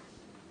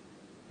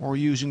 Or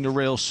using the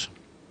rails.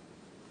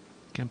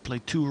 Can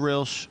play 2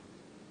 rails.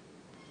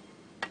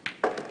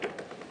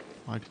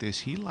 Like this.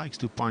 He likes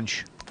to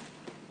punch.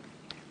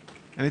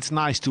 And it's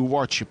nice to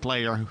watch a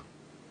player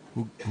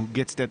who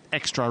gets that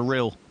extra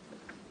rail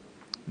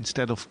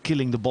instead of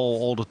killing the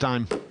ball all the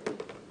time.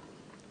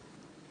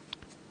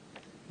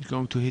 He's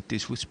going to hit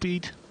this with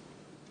speed.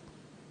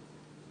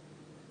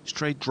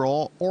 Straight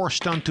draw or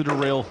stun to the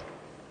rail.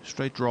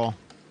 Straight draw.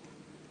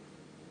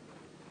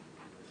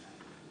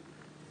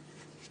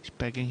 He's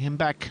pegging him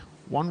back.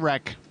 1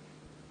 rack.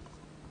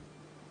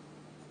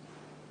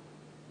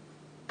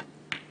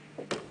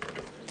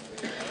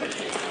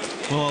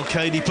 Well,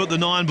 Alcaide put the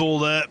 9 ball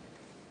there.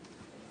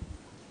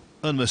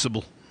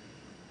 Unmissable.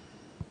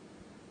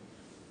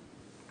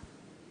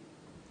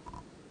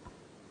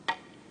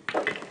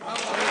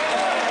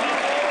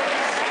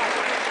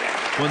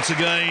 Once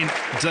again,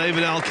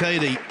 David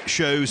Alcaide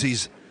shows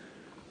his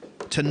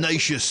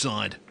tenacious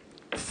side.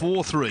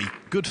 4-3,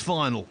 good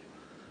final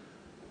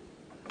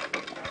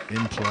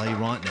in play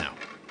right now.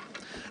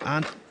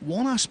 And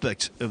one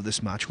aspect of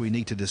this match we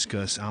need to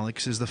discuss,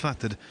 Alex, is the fact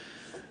that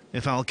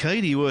if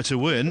Alcaide were to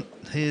win,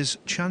 his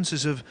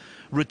chances of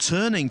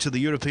returning to the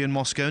European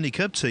Mosconi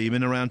Cup team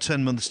in around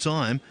 10 months'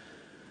 time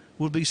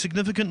would be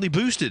significantly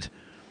boosted.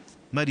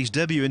 Made his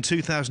debut in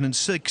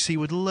 2006, he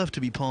would love to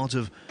be part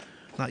of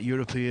that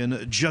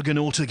European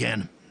juggernaut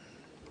again.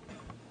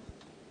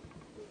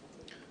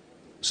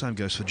 Same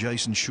goes for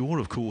Jayson Shaw,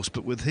 of course,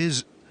 but with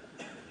his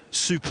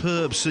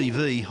superb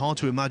CV, hard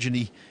to imagine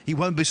he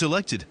won't be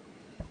selected.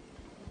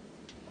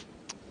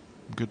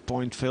 Good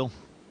point, Phil.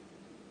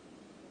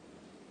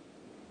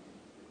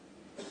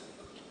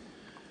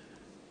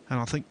 And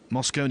I think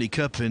Mosconi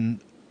Cup,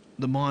 in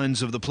the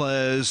minds of the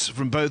players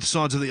from both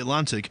sides of the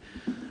Atlantic,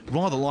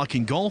 rather like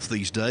in golf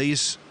these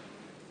days,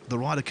 the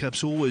Ryder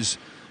Cup's always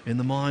in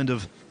the mind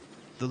of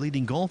the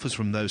leading golfers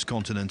from those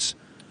continents.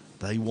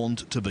 They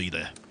want to be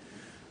there.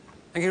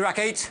 Thank you, rack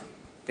 8.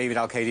 David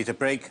Alcaide to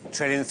break,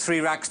 trailing 3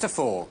 racks to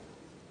 4.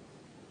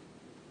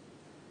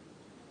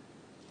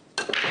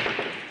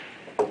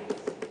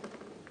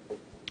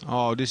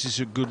 Oh, this is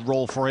a good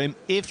roll for him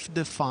if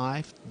the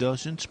 5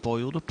 doesn't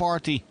spoil the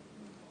party.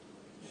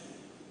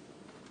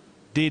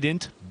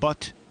 Didn't,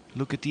 but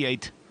look at the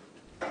 8.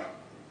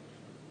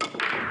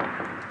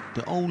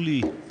 The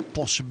only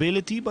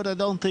possibility, but I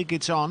don't think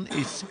it's on,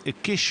 is a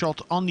kiss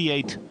shot on the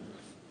 8.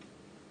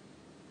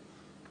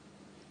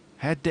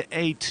 Had the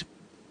 8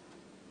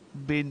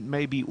 been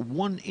maybe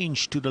 1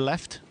 inch to the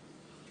left,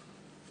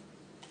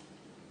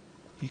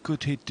 he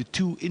could hit the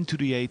 2 into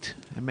the 8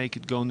 and make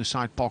it go in the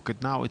side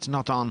pocket. Now it's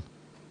not on.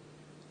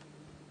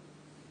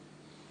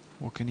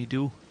 What can he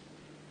do?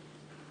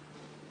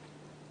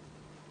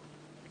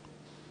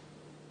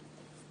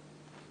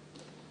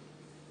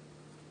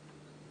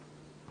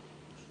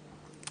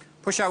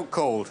 Push out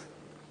cold.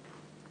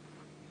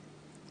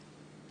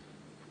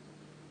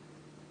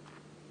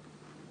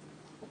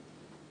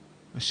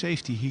 A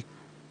safety he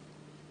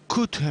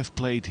could have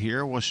played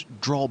here was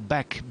draw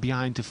back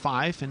behind the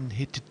 5 and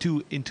hit the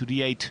 2 into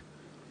the 8.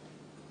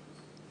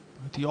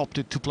 But he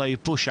opted to play a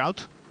push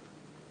out.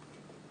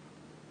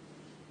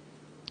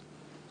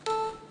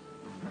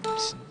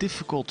 It's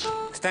difficult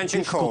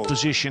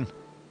position.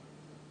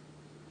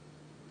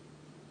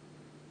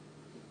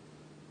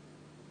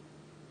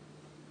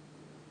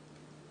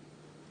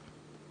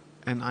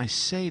 And I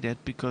say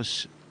that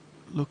because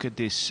look at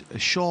this. A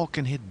Shaw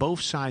can hit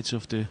both sides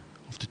of the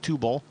 2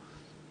 ball.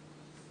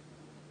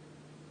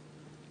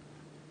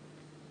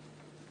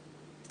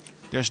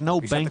 There's no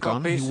bank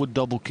on. He would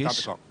double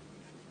kiss.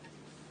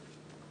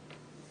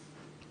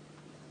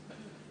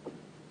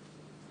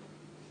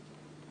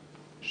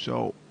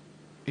 So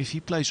if he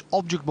plays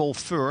object ball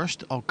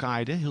first,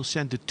 Alcaide, he'll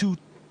send the 2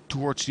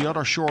 towards the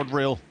other short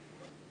rail.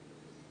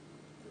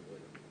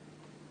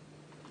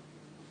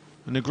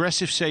 An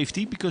aggressive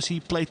safety because he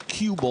played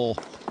cue ball.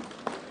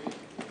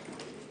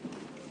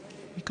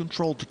 He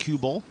controlled the cue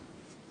ball.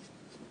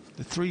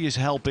 The 3 is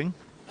helping.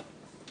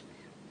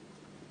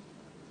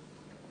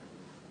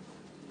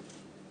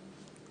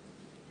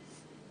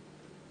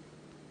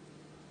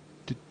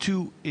 The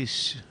 2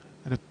 is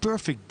at a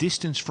perfect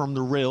distance from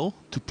the rail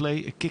to play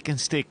a kick and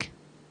stick.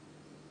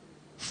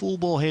 Full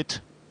ball hit.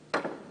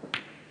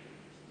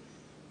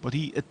 But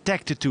he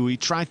attacked the 2. He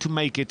tried to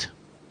make it.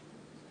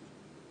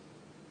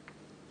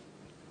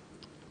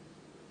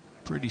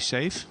 Pretty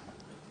safe.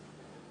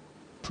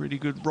 Pretty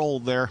good roll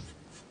there.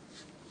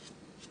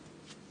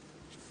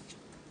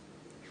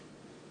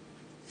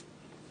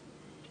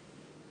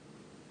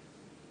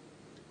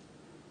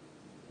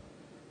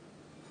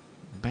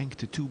 Bank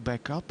the 2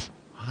 back up.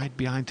 Hide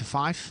behind the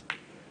 5.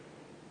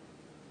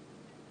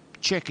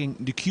 Checking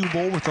the cue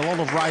ball with a lot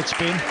of right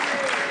spin.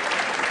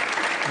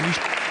 And he's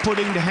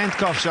putting the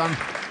handcuffs on.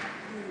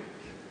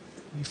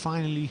 He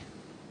finally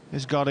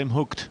has got him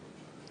hooked.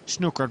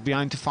 Snookered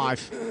behind the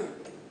 5.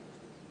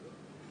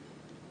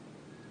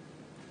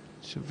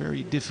 It's a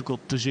very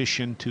difficult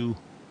position to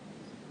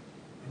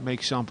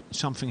make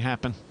something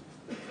happen.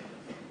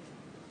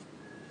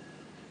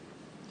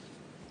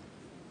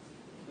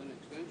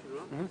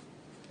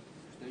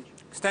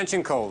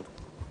 Extension called.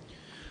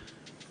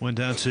 Went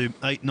down to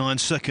 8-9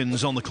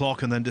 seconds on the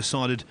clock and then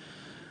decided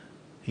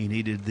he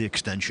needed the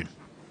extension.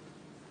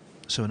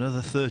 So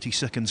another 30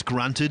 seconds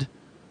granted.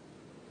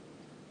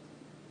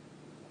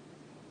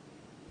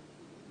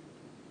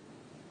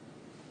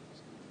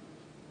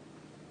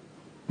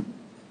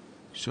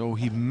 So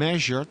he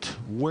measured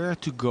where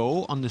to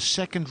go on the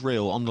second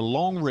rail, on the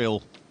long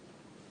rail.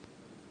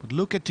 But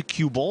look at the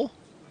cue ball,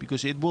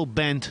 because it will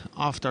bend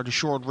after the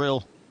short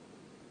rail.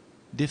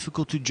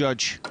 Difficult to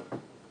judge.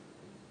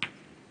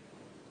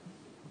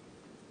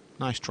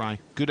 Nice try.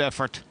 Good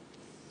effort.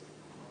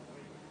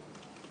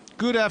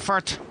 Good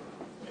effort.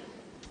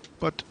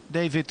 But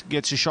David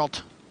gets a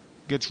shot,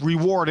 gets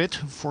rewarded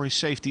for his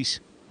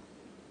safeties.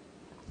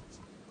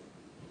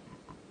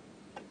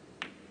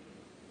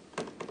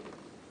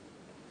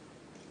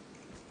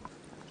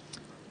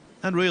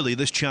 And really,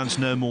 this chance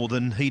no more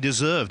than he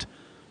deserved.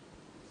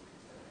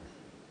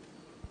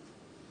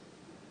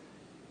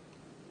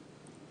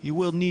 He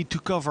will need to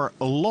cover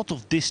a lot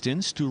of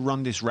distance to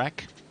run this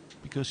rack,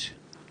 because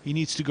he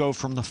needs to go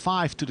from the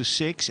 5 to the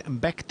 6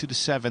 and back to the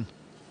 7.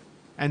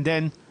 And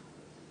then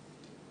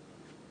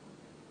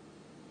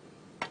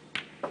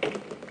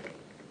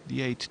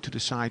the 8 to the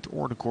side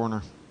or the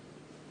corner.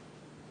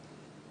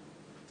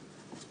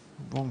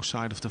 Wrong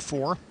side of the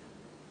 4.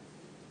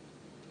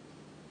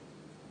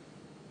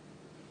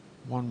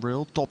 One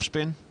rail, top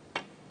spin.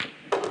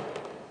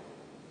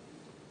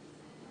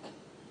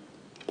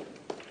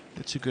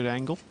 That's a good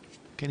angle.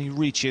 Can he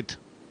reach it?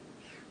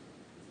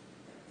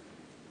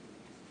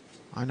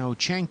 I know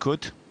Chang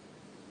could.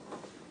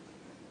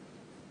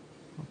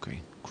 Okay,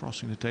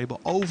 crossing the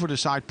table over the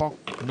side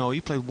pocket. No, he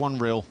played one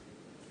rail.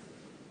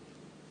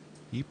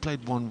 He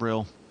played one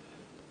rail.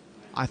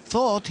 I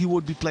thought he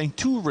would be playing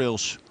 2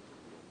 rails.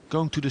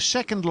 Going to the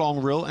second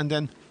long rail and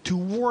then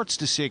towards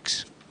the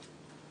 6.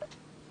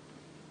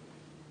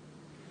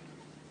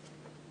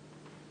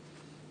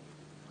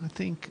 I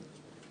think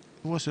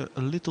there was a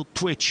little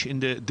twitch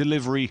in the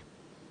delivery.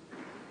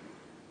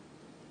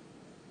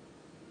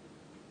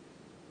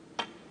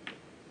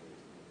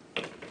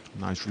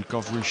 Nice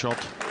recovery shot.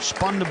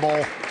 Spun the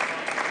ball.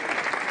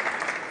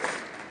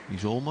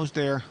 He's almost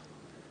there.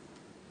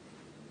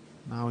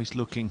 Now he's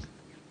looking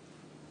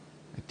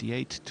at the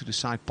 8 to the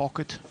side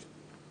pocket,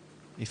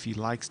 if he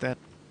likes that.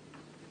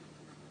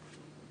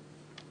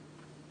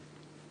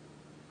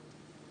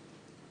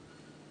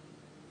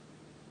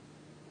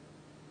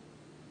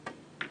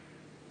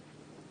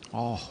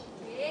 Oh.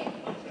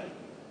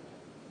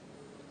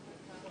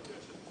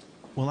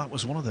 Well, that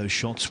was one of those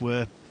shots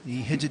where he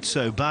hit it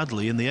so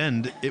badly. In the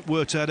end, it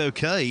worked out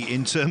okay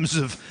in terms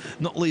of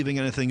not leaving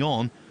anything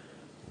on.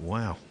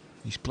 Wow.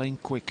 He's playing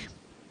quick.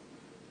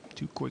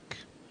 Too quick.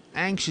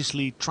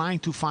 Anxiously trying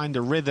to find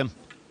a rhythm.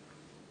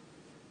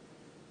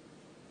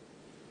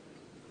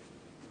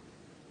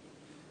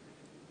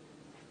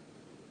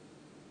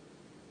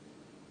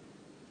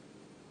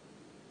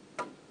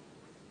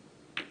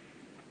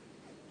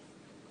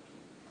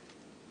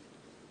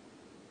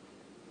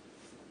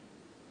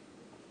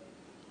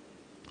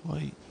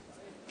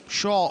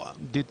 Shaw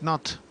did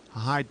not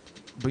hide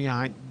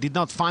behind, did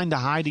not find the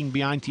hiding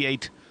behind the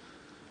 8.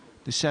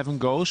 The 7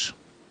 goes.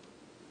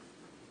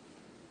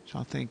 So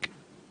I think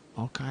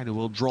Alcaide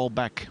will draw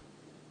back.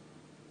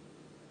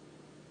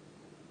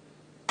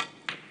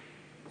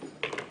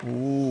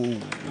 Ooh,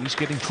 he's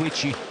getting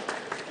twitchy.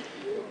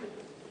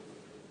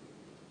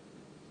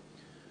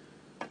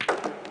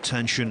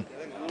 Tension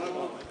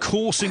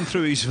coursing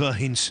through his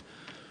veins.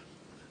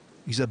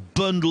 He's a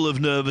bundle of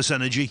nervous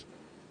energy.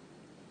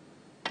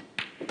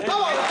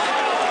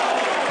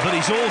 But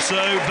he's also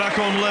back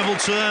on level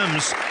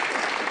terms.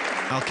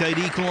 Alcaide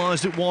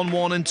equalised at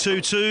 1-1 and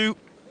 2-2.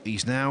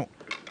 He's now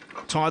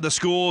tied the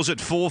scores at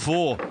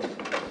 4-4.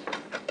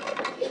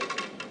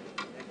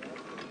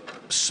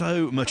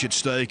 So much at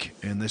stake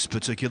in this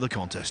particular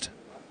contest.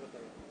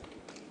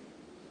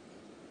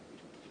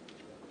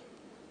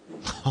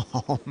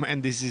 Oh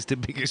man, this is the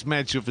biggest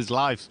match of his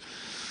life.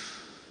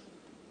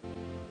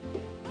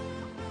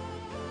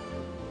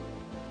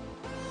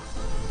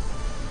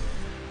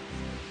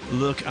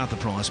 Look at the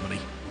prize money.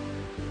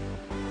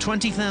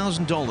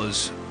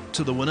 $20,000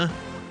 to the winner,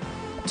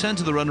 10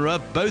 to the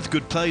runner-up, both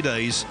good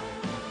paydays.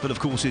 But of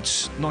course,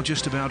 it's not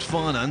just about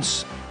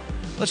finance.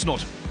 Let's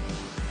not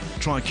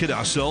try and kid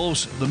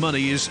ourselves. The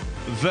money is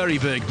very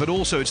big, but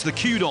also it's the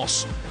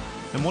kudos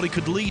and what it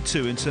could lead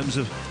to in terms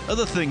of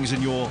other things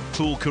in your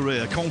pool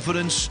career.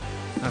 Confidence,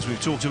 as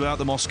we've talked about,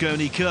 the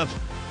Mosconi Cup.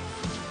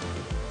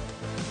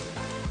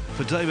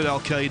 For David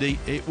Alcaide,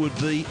 it would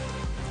be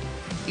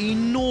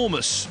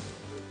enormous.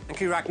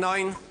 Thank you, rack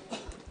 9.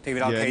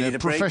 David Alcaide, in a the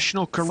break.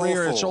 professional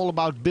career, 4-4. it's all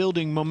about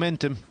building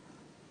momentum.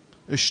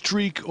 A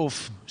streak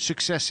of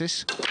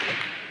successes.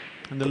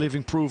 And the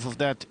living proof of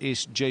that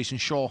is Jayson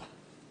Shaw.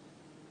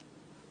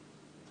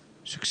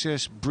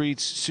 Success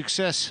breeds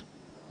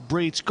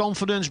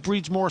confidence,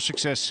 breeds more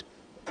success.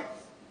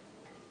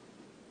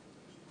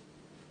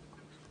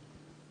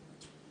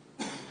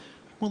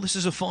 Well, this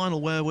is a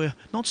final where we're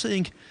not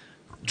seeing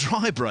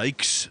dry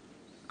breaks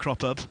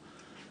crop up.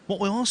 What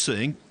we are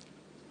seeing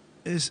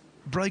is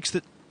breaks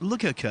that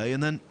look okay,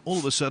 and then all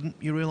of a sudden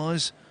you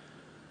realise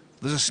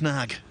there's a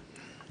snag.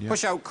 Yeah.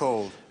 Push out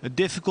called. A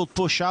difficult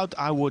push out.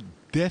 I would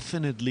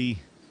definitely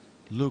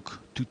look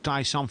to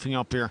tie something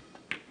up here.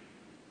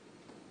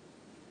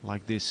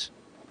 Like this.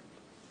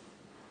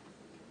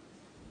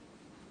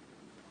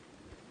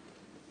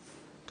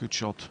 Good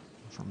shot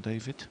from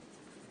David.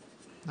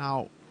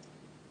 Now,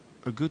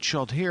 a good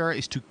shot here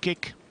is to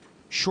kick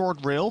short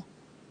rail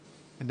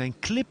and then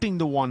clipping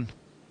the one.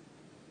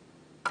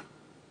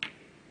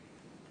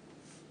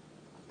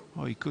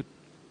 Oh, he could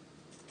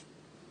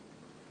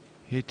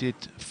hit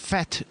it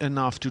fat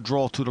enough to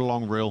draw to the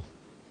long rail.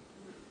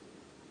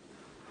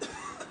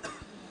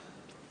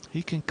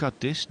 He can cut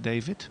this,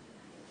 David.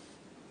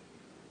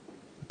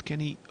 But can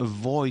he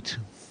avoid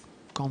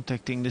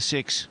contacting the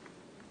 6?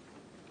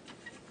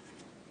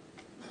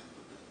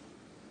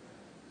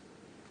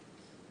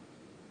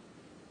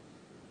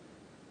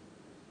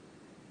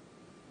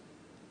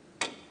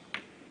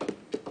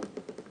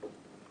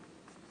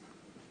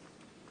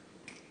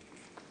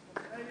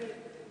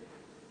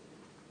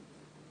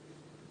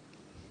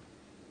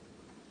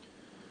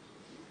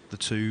 The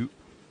 2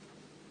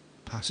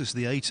 passes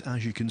the 8,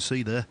 as you can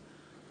see there.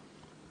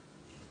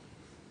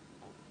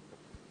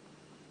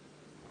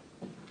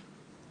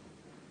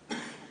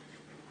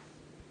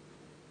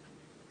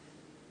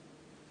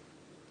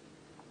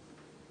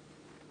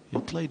 He'll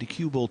play the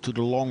cue ball to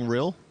the long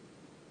rail.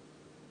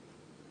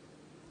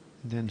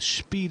 Then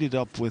speed it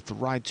up with the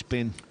right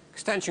spin.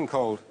 Extension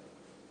called.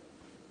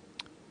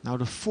 Now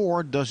the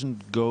 4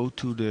 doesn't go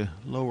to the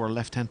lower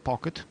left-hand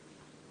pocket.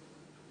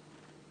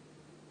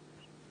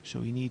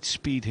 So he needs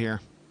speed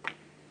here.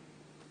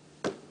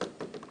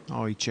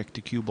 Oh, he checked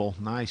the cue ball.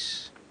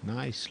 Nice,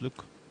 nice,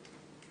 look.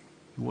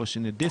 He was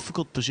in a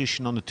difficult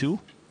position on the 2.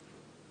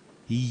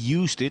 He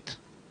used it.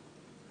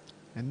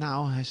 And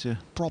now has a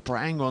proper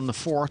angle on the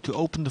 4 to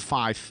open the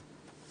 5.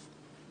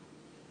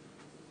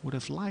 Would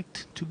have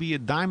liked to be a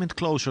diamond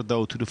closer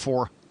though to the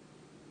 4.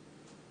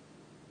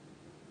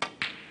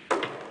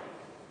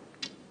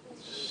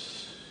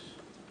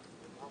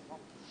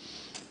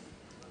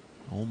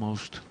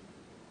 Almost.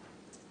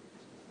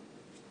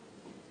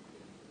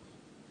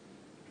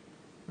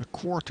 A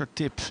quarter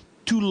tip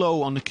too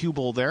low on the cue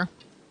ball there.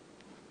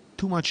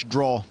 Too much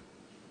draw.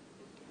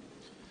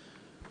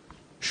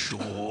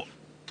 Shaw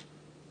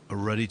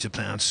ready to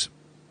pounce.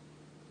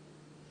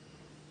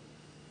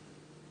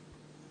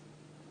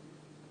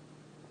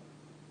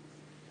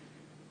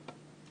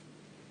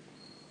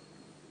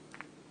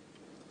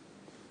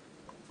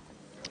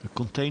 A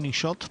containing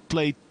shot,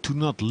 played to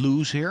not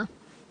lose here.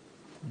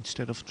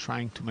 Instead of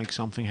trying to make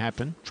something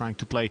happen, trying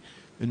to play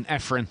an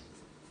Efren,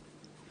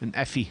 an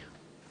Effie.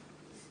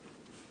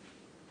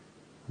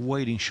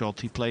 Waiting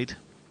shot he played.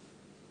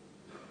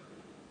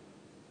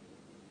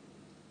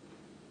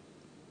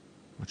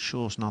 But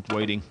Shaw's not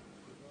waiting.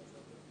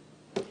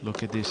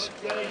 Look at this.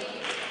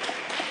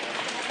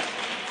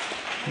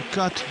 He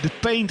cut the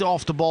paint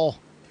off the ball.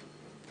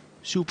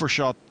 Super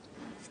shot.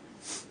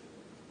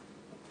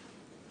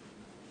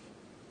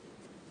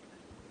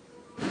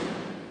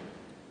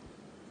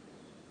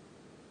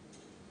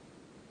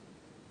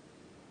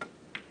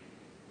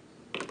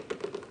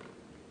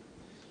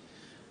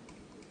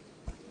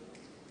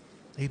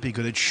 He'd be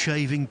good at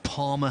shaving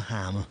Parma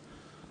ham.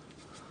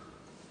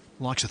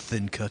 Likes a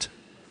thin cut.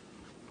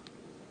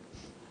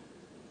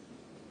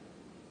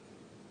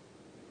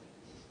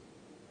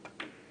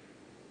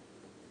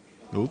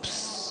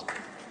 Oops.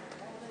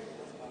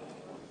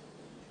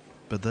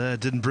 But there,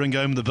 didn't bring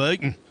home the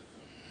bacon.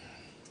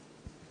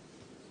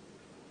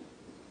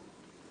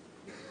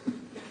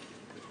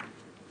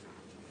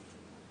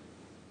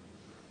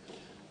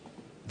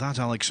 That,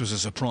 Alex, was a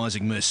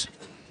surprising miss.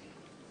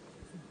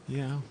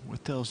 Yeah,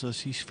 what tells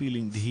us he's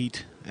feeling the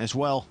heat as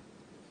well.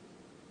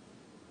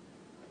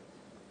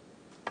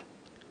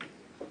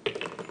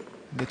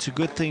 That's a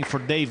good thing for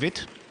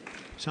David.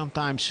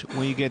 Sometimes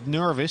when you get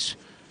nervous,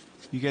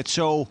 you get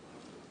so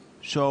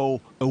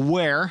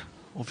aware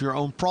of your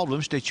own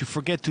problems that you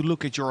forget to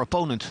look at your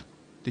opponent.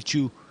 That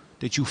you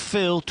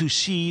fail to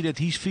see that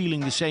he's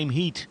feeling the same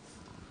heat.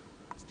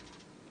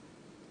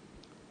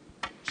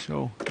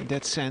 So in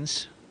that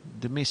sense,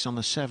 the miss on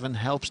the 7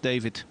 helps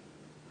David.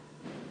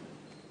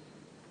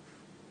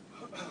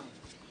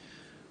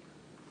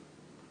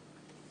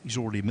 He's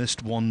already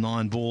missed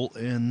 1-9 ball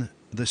in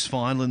this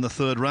final in the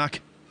third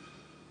rack.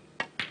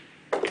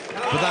 But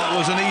that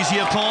was an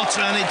easier pot,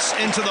 and it's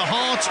into the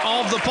heart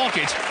of the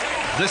pocket.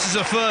 This is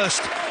a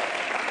first.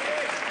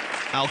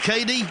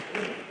 Alcaide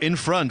in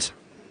front.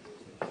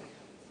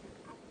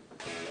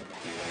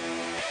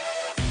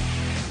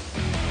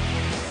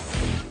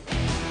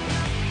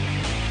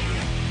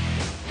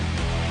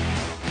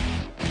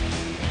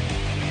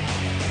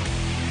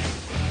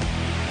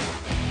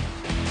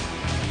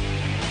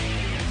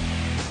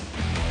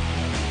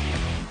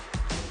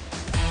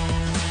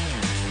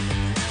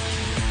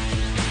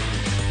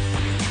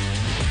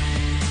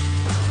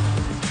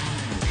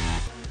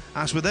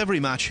 As with every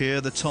match here,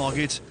 the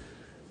target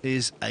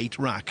is 8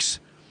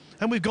 racks.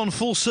 And we've gone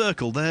full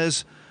circle.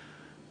 There's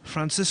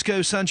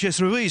Francisco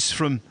Sanchez-Ruiz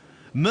from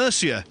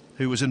Murcia,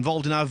 who was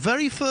involved in our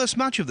very first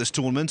match of this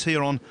tournament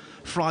here on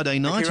Friday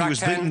night. He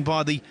was beaten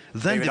by the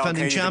then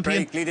defending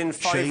champion,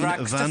 Shane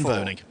Van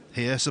Woning.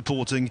 Here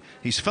supporting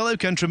his fellow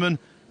countryman,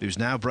 who's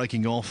now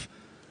breaking off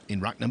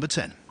in rack number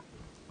 10.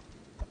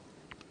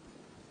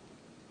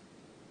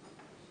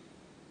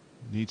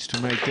 Needs to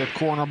make that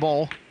corner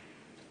ball.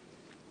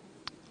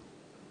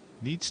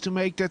 Needs to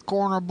make that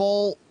corner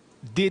ball.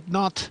 Did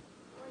not.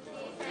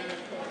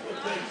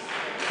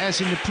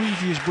 As in the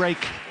previous break.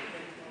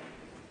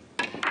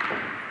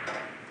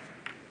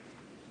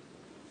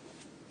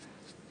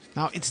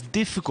 Now it's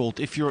difficult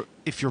if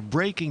you're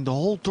breaking the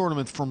whole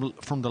tournament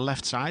from the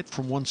left side,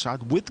 from one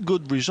side, with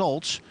good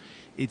results.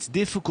 It's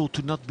difficult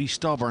to not be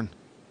stubborn.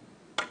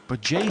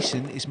 But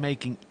Jayson is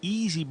making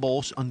easy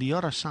balls on the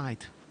other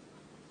side.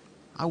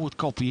 I would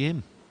copy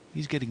him.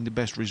 He's getting the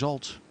best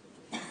results.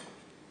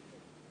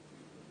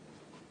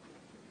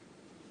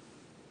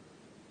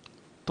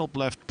 Top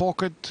left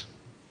pocket.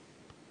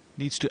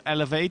 Needs to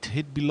elevate,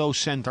 hit below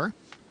center.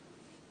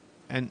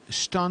 And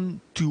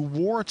stun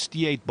towards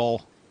the 8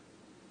 ball.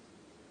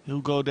 He'll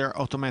go there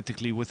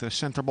automatically with a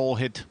center ball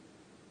hit.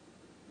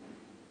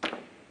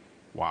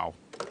 Wow.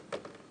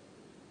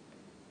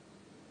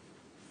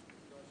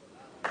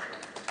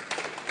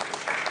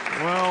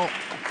 Well,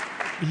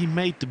 he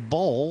made the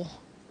ball,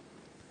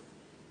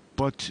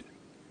 but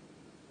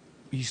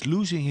he's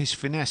losing his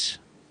finesse.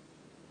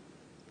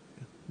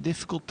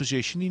 Difficult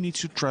position, he needs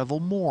to travel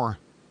more.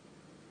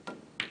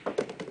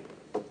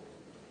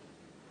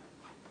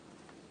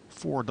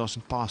 4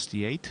 doesn't pass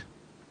the 8.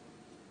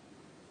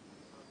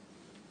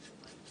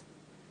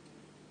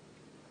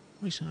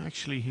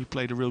 Actually, he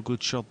played a real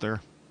good shot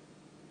there.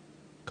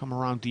 Come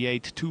around the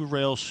 8, 2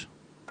 rails.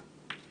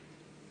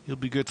 He'll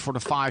be good for the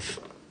 5.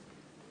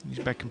 He's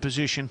back in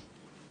position.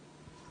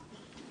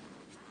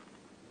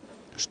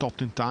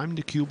 Stopped in time,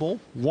 the cue ball.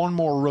 One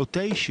more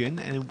rotation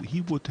and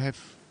he would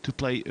have to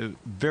play a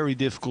very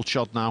difficult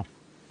shot now.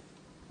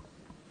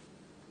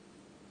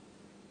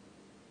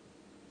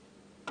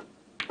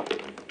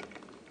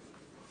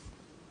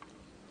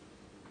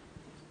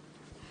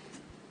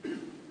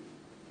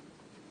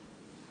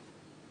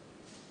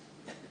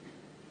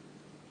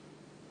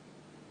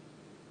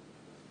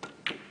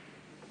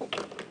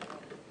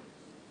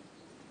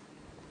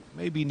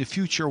 Maybe in the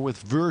future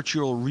with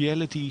virtual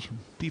reality,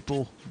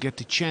 people get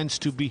the chance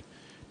to beat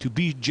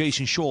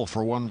Jayson Shaw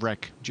for one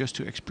rack, just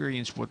to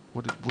experience what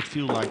it would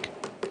feel like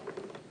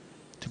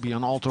to be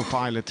on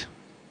autopilot.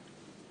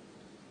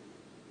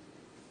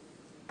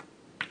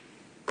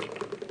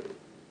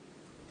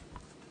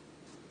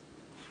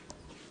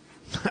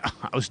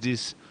 How's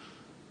this?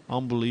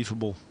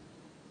 Unbelievable.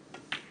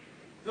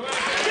 Makes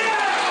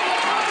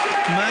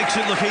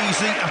it look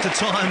easy at a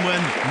time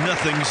when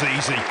nothing's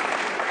easy.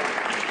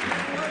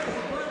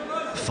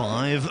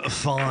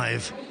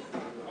 5-5.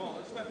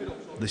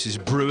 This is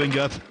brewing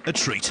up a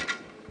treat.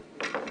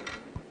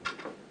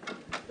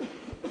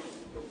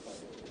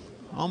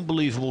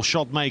 Unbelievable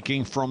shot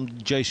making from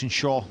Jayson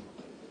Shaw.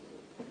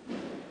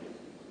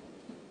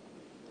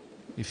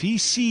 If he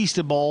sees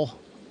the ball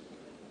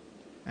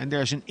and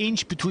there's an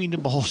inch between the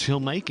balls, he'll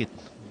make it.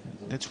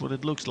 That's what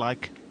it looks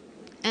like.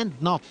 And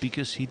not,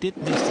 because he did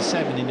miss the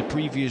 7 in the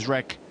previous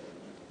rack.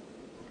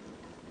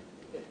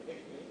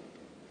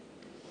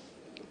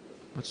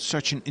 But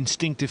such an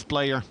instinctive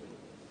player.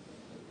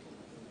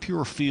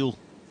 Pure feel.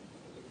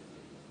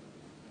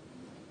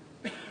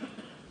 The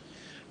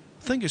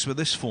thing is with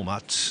this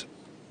format,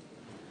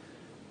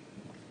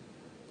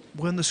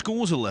 when the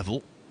scores are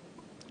level,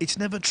 it's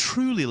never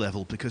truly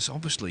level, because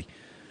obviously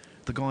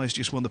the guy who's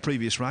just won the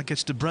previous rack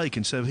gets to break,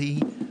 and so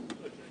he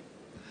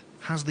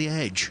has the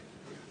edge.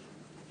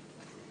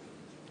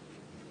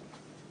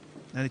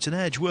 And it's an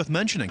edge worth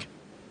mentioning.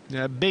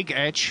 A big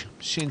edge,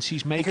 since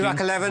he's making rack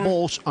 11.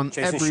 balls on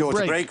Jayson every Shaw to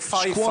break. break,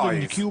 5-5. Squatting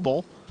the cue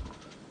ball.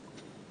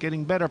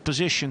 Getting better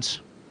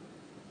positions.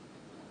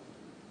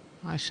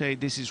 I say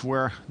this is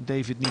where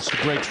David needs to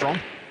break from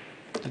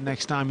the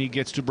next time he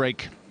gets to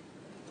break.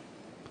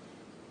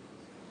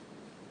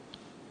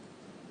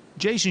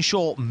 Jayson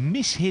Shaw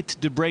mishit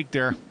the break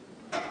there.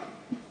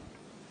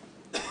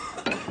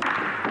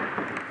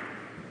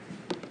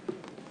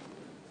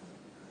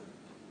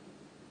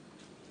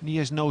 And he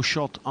has no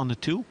shot on the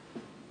 2.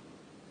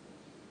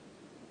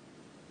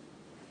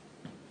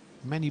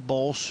 Many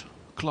balls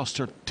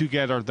clustered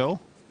together though.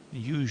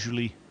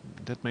 Usually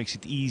that makes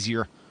it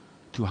easier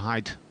to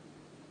hide.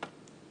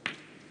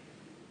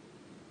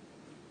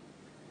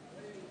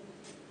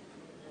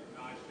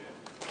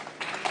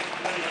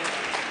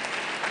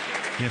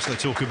 Yes, they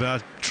talk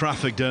about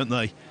traffic, don't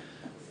they?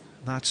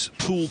 That's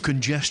pool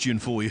congestion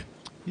for you.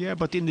 Yeah,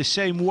 but in the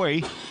same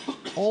way,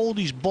 all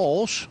these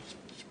balls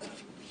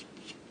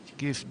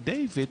give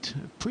David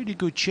a pretty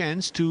good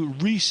chance to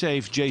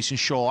resave Jayson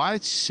Shaw.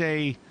 I'd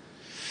say,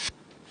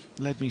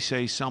 let me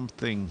say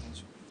something.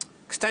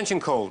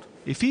 Extension called.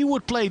 If he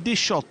would play this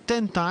shot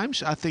 10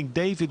 times, I think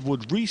David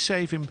would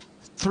resave him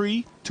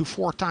 3 to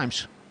 4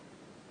 times.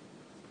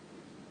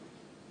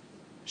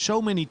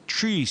 So many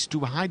trees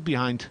to hide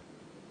behind.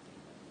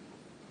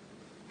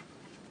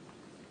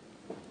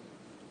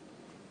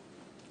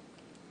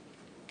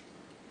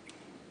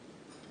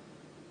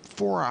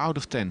 Four out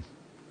of 10.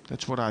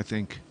 That's what I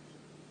think.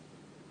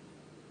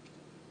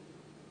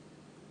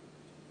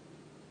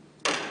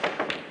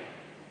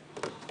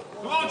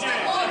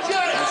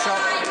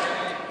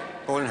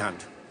 Ball in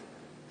hand.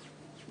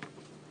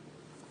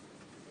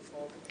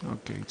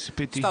 Okay, it's a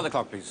pity. Start the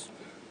clock, please.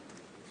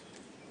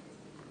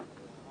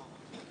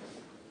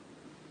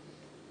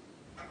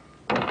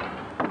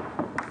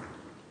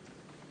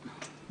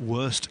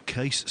 Worst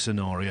case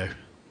scenario.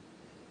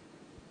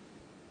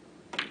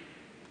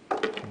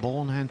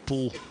 Ball in hand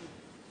pull.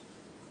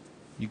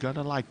 You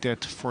gotta like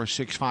that for a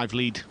 6-5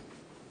 lead.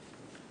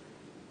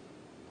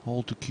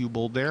 Hold the cue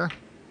ball there.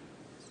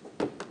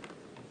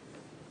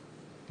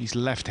 He's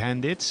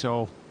left-handed,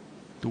 so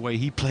the way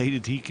he played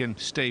it, he can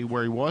stay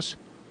where he was.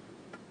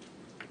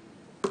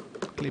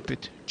 Clip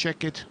it,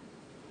 check it.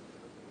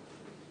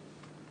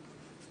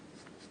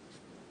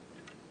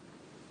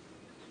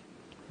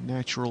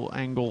 Natural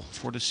angle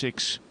for the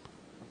 6.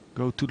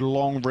 Go to the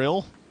long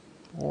rail.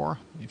 Or,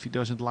 if he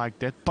doesn't like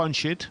that,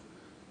 punch it.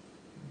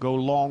 Go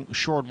long,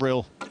 short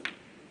rail.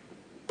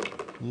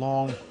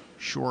 Long,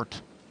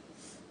 short.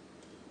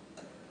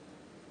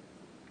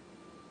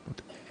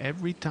 But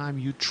every time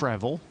you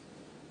travel,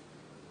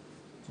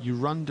 you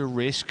run the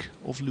risk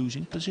of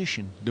losing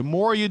position. The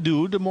more you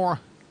do, the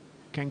more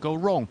can go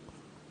wrong.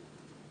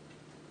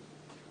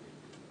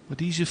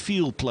 But he's a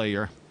field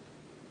player.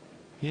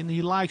 And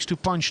he likes to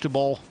punch the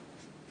ball.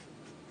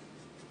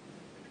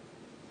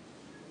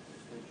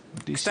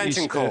 This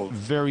Extension is call. a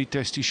very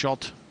testy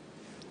shot.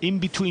 In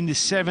between the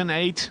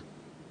 7-8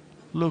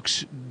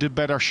 looks the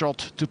better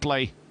shot to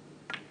play.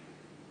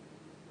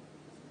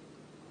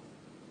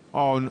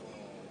 Oh,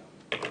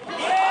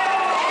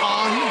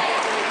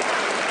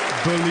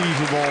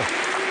 unbelievable.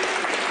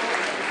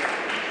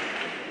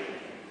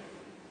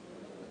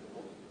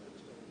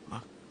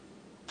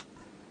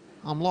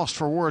 I'm lost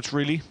for words,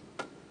 really.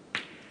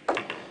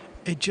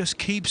 It just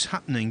keeps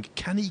happening.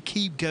 Can he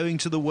keep going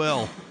to the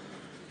well?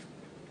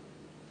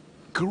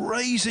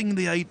 Grazing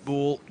the 8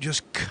 ball,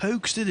 just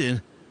coaxed it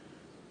in.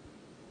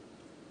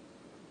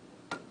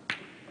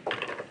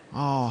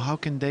 Oh, how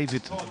can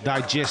David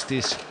digest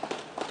this?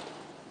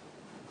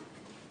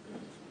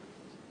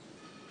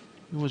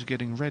 He was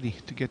getting ready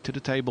to get to the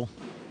table.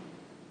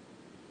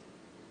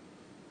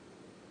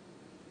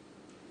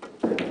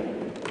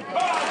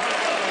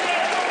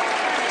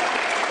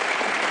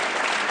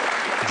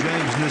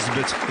 James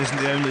Nisbet isn't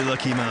the only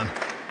lucky man.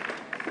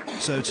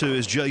 So too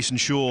is Jayson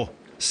Shaw.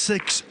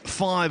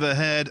 6-5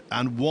 ahead,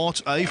 and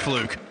what a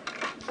fluke.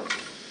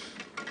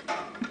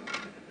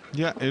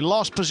 Yeah, he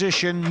lost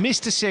position,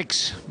 missed the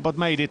 6, but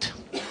made it.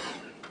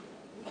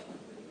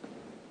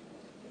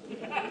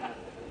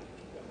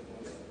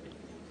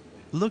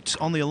 Looked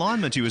on the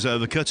alignment he was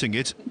overcutting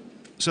it,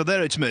 so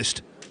there it's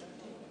missed.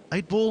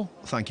 8 ball,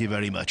 thank you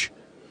very much.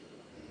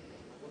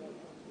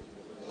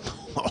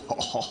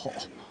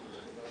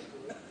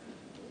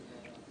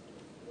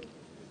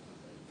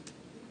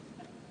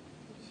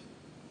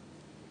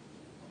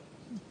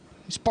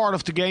 It's part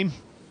of the game.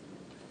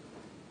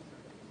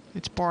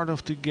 It's part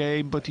of the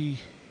game, but he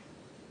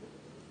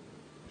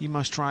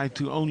must try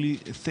to only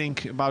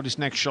think about his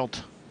next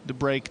shot, the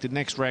break, the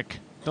next rack.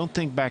 Don't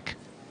think back.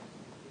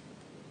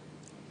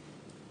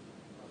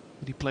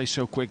 But he plays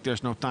so quick,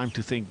 there's no time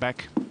to think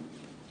back.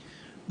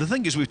 The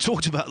thing is, we've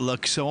talked about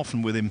luck so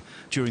often with him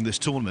during this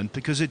tournament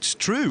because it's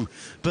true.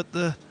 But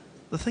the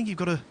thing you've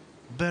got to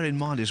bear in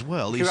mind as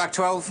well is Rack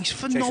 12, he's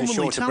Jayson phenomenally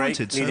Shaw to break,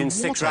 talented. leading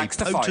So 6 what racks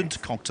a to potent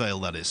 5. cocktail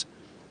that is.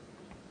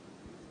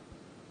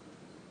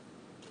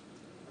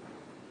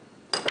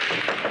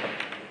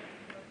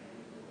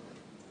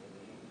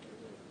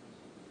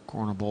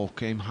 Corner ball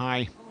came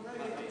high.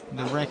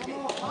 The rack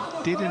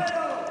didn't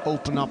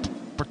open up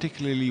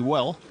particularly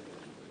well.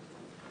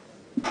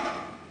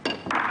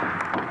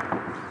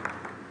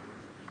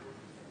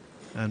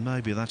 And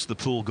maybe that's the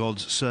pool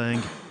gods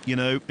saying, you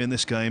know, in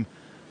this game,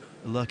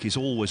 luck is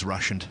always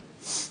rationed.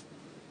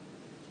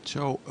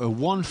 So a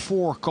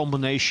 1-4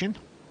 combination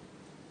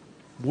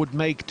would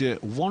make the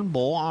 1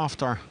 ball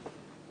after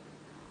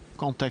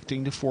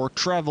contacting the 4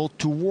 travel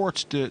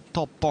towards the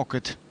top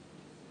pocket.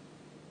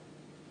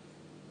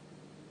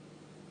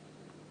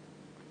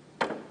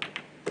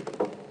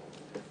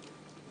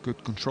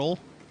 Good control.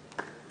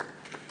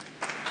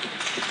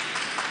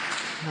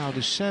 Now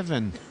the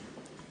 7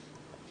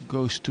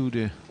 goes to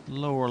the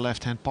lower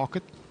left-hand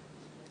pocket.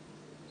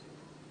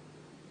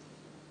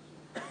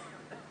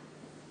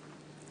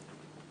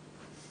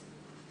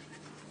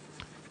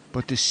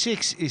 But the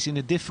 6 is in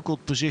a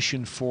difficult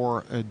position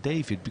for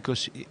David,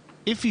 because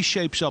if he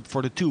shapes up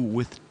for the 2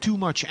 with too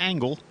much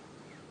angle,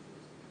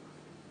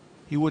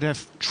 he would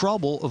have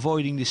trouble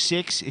avoiding the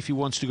 6 if he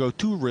wants to go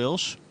 2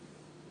 rails,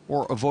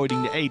 or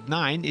avoiding the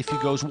 8-9 if he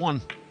goes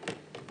 1.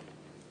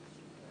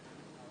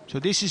 So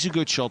this is a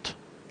good shot.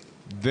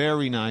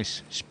 Very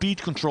nice.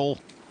 Speed control.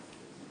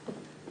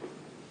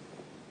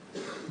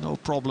 No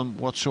problem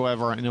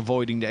whatsoever in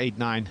avoiding the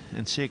 8-9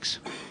 and 6.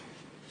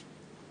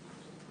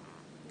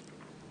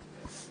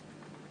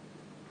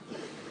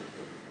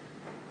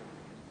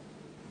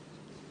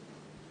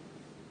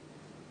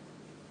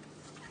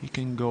 He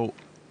can go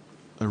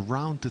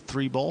around the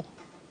 3 ball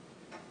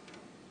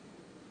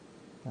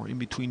or in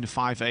between the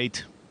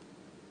 5-8.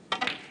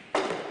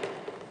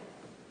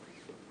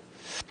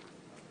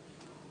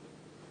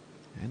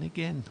 And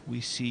again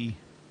we see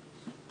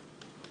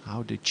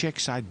how the check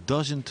side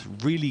doesn't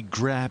really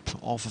grab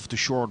off of the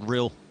short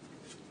rail.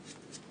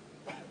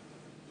 He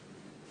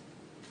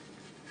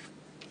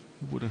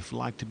would have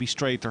liked to be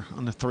straighter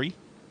on the 3.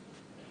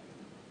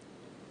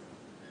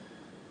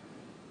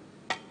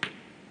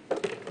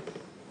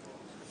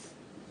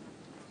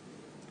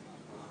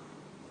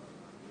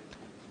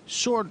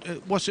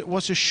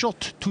 Was a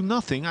shot to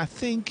nothing. I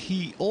think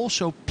he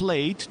also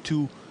played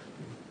to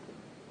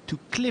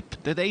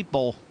clip that 8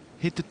 ball,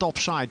 hit the top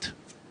side,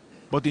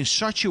 but in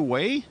such a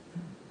way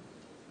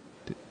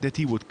that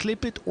he would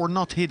clip it or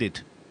not hit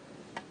it.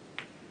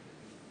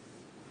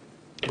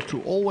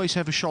 To always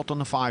have a shot on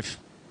the 5.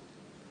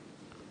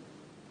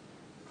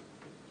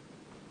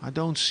 I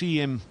don't see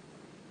him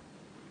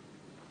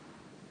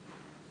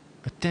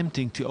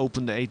attempting to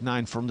open the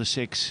 8-9 from the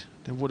 6.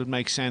 That wouldn't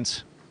make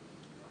sense.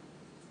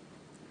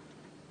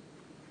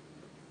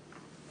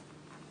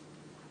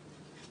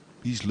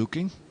 He's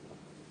looking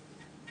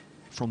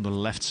from the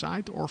left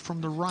side or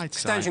from the right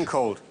side. Extension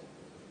called.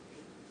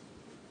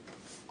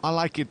 I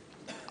like it.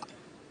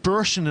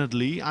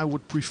 Personally, I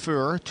would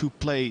prefer to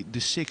play the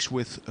 6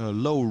 with a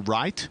low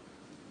right,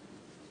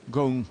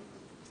 going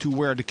to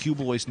where the cue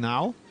ball is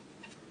now,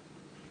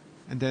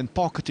 and then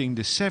pocketing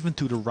the 7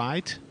 to the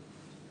right,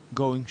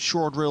 going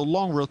short rail,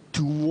 long rail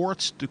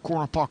towards the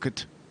corner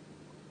pocket.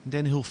 And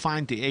then he'll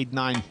find the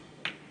 8-9.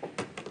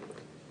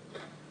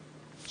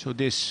 So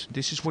this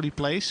is what he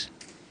plays.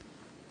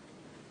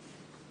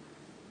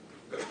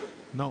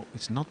 No,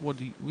 it's not what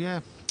he...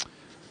 Yeah.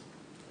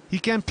 He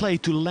can play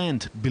to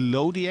land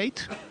below the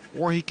 8,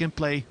 or he can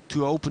play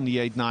to open the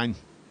 8-9.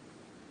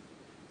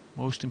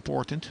 Most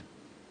important,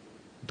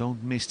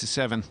 don't miss the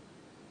 7.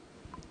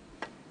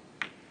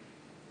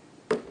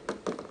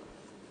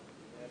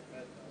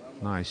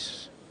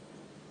 Nice.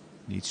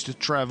 Needs to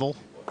travel.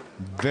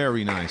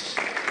 Very nice.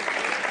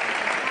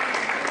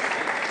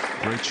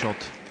 Great shot.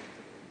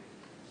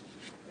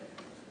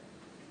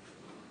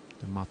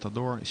 The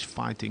Matador is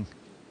fighting.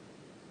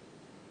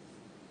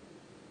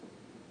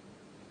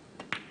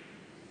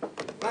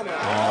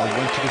 Oh,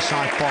 went to the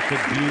side pocket.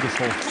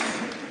 Beautiful.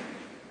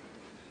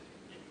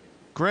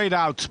 Great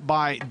out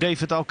by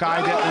David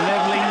Alcaide,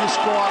 leveling the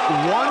score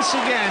once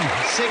again.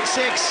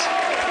 6-6.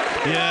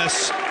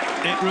 Yes,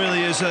 it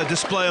really is a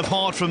display of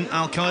heart from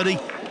Alcaide.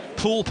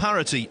 Pool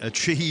parity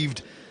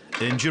achieved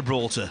in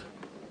Gibraltar.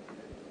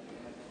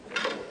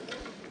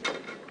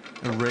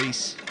 A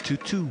race to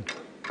 2.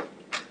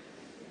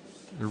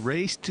 A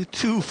race to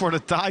 2 for the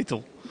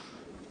title.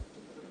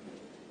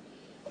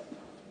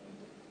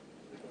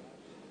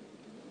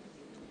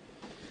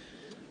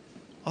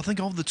 I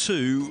think of the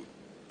 2,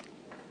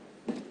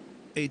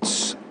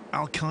 it's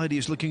Alcaide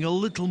is looking a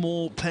little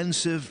more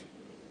pensive,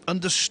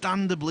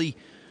 understandably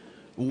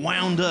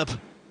wound up.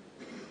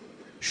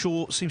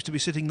 Shaw seems to be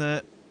sitting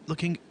there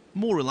looking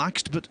more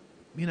relaxed, but,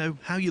 you know,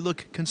 how you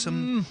look can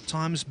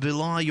sometimes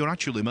belie your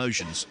actual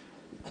emotions.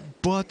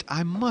 But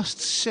I must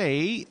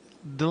say,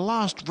 the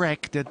last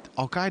rack that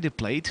Alcaide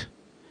played,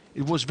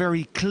 it was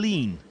very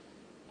clean.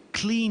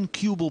 Clean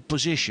cue ball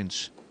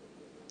positions.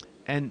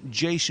 And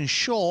Jayson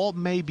Shaw,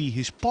 maybe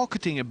his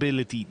pocketing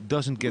ability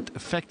doesn't get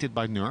affected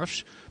by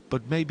nerves,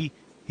 but maybe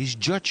his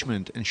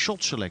judgment and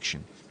shot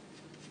selection.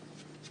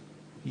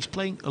 He's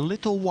playing a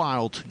little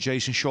wild,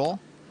 Jayson Shaw.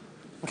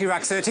 Okay,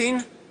 rack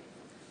 13.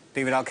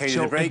 David Alcaide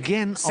So to break.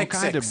 again, 6-6.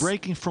 Alcaide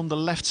breaking from the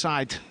left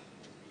side.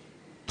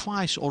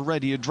 Twice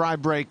already a dry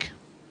break.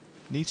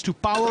 Needs to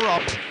power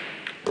up.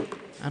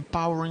 And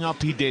powering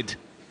up he did.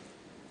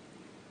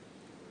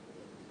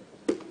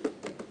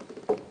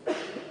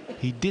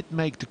 He did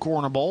make the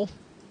corner ball.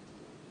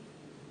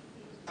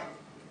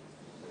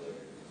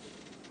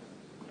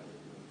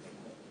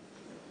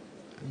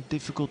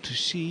 Difficult to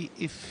see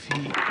if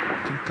he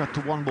can cut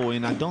the 1 ball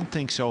in. I don't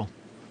think so.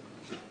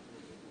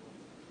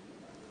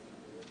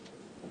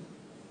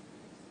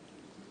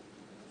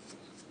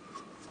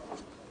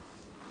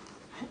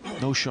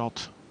 No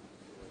shot.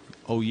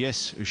 Oh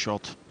yes, a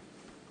shot.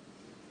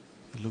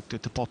 He looked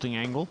at the potting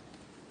angle.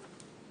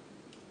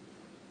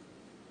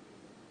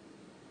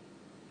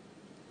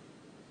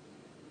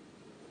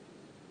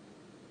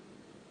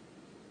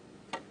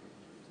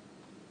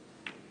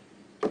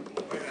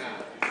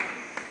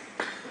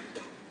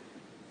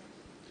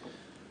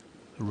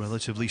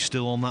 Relatively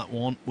still on that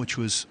one, which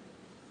was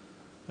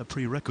a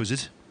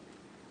prerequisite.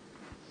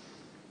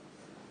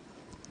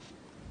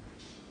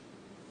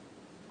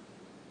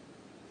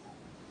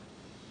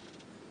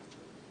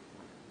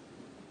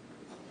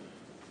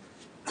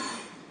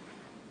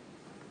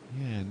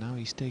 Yeah, now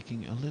he's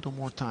taking a little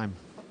more time.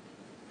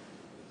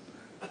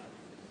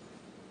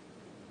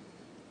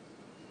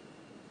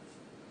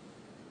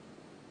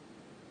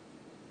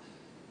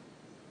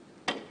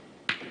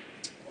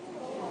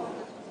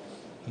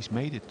 He's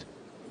made it.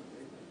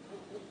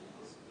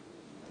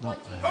 No,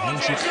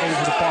 hangs it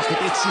over the pocket.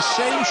 It's the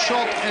same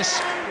shot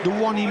as the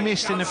one he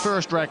missed in the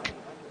first rack.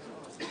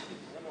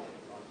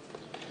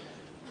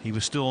 He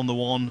was still on the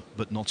one,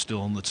 but not still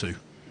on the two.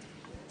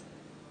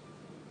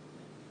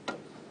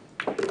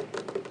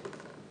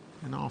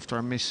 And after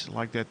a miss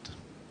like that,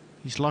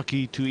 he's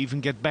lucky to even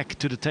get back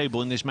to the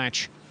table in this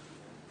match.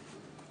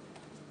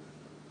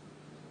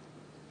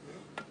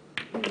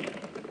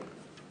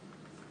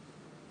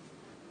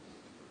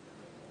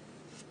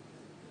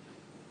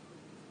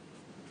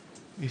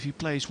 If he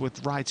plays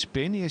with right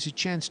spin, he has a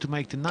chance to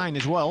make the 9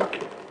 as well.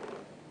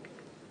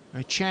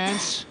 A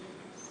chance.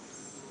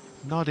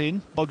 Not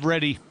in, but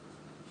ready.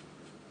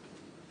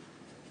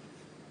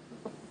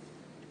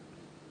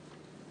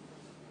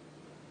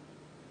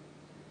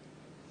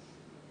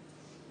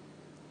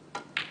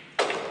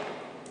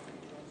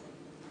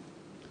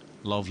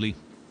 Lovely.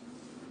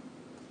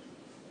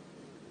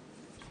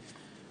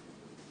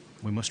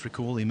 We must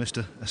recall he missed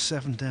a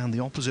 7 down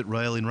the opposite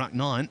rail in rack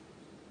 9.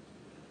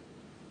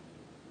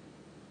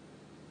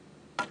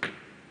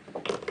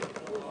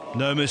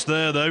 No miss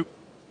there, though.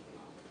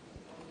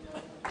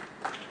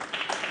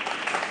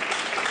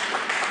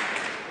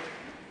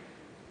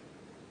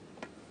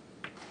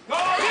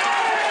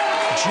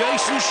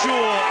 Jayson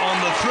Shaw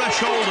on the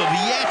threshold of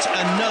yet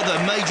another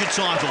major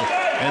title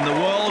in the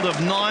world of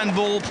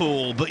 9-ball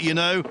pool. But you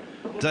know,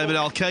 David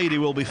Alcaide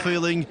will be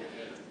feeling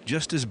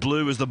just as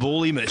blue as the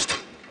ball he missed.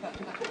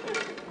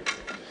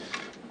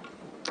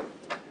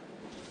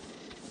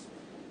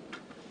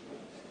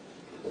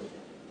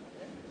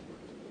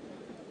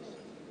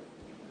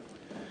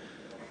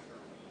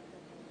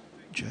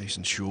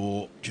 Jayson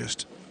Shaw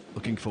just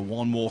looking for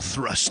one more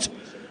thrust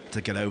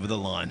to get over the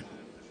line.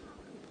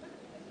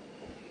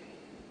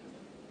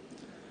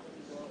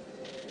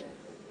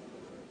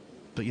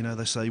 But you know,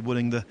 they say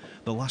winning the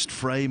last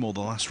frame or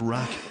the last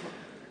rack,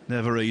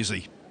 never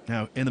easy.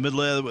 Now, in the middle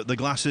there with the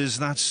glasses,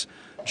 that's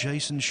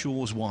Jayson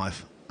Shaw's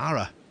wife,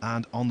 Ara,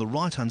 and on the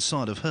right-hand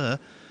side of her,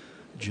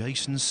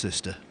 Jayson's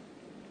sister.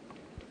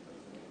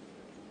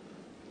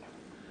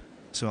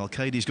 So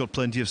Alcaide's got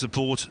plenty of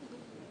support,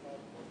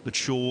 but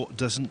Shaw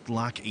doesn't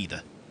lack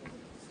either.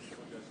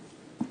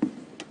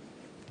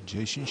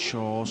 Jayson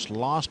Shaw's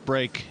last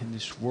break in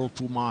this World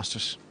Pool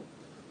Masters.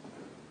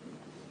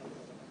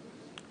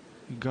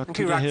 He got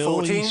to the hill,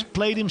 14. he's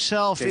played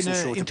himself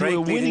into a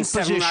winning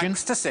position.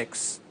 To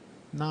 6.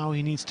 Now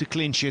he needs to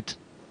clinch it.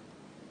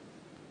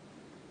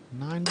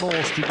 9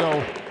 balls to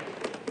go.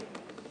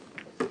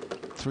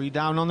 3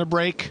 down on the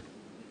break.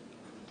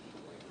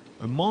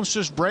 A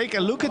monstrous break,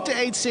 and look at the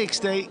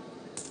 8-6. They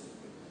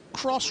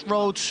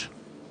crossroads,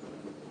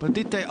 but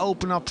did they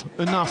open up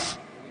enough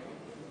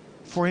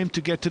for him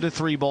to get to the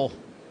 3 ball?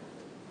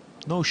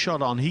 No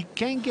shot on. He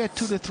can get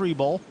to the 3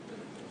 ball,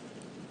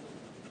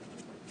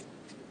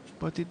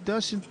 but it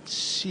doesn't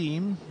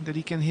seem that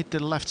he can hit the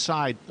left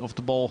side of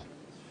the ball.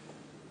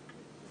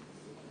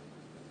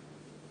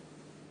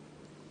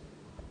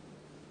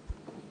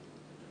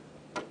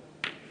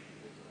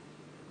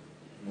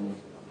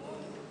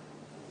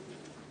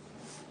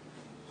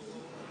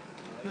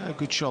 A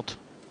good shot.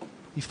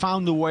 He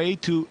found a way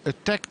to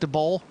attack the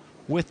ball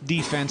with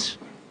defense.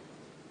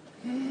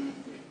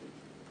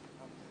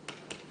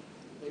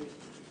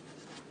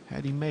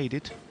 Had he made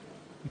it,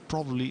 he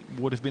probably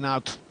would have been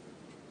out.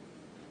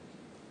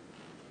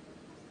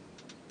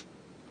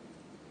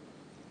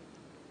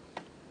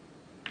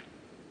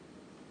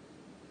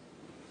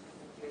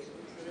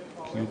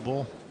 Cue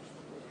ball.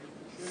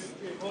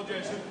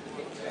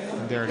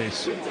 And there it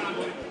is.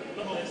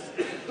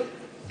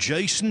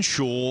 Jayson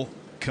Shaw,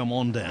 come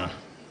on down.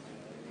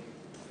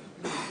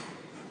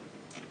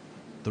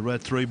 The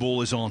red 3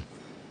 ball is on.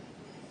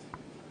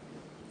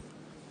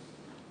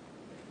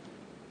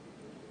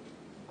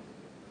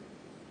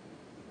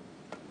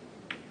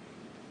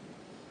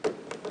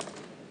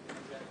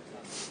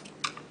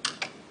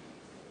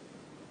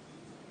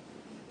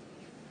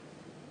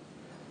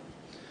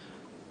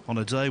 On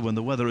a day when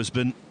the weather has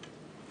been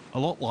a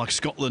lot like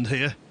Scotland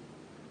here,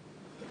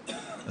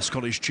 a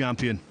Scottish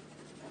champion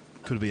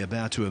could be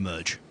about to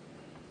emerge.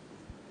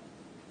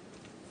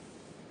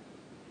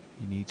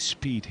 He needs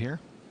speed here.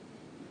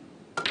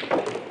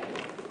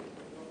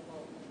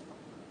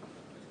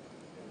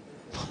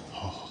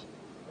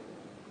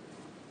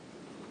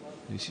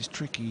 This is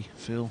tricky,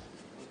 Phil.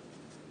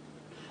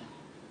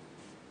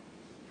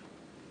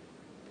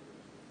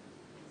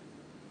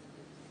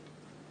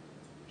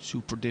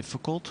 Super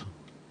difficult.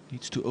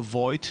 Needs to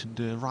avoid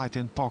the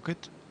right-hand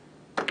pocket.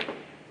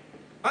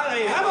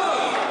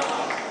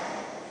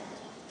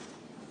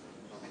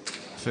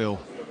 Phil.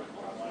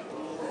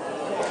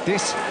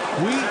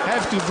 We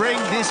have to bring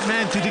this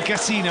man to the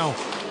casino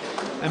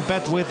and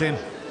bet with him.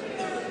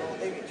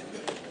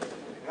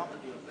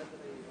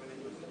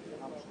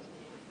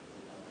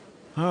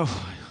 Oh,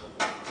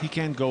 he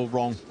can't go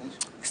wrong.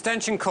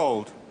 Extension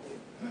called.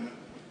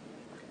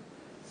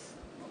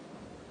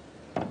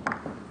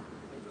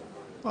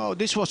 Oh,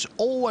 this was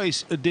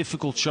always a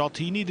difficult shot.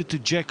 He needed to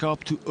jack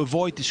up to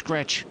avoid the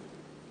scratch.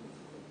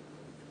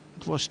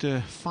 It was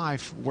the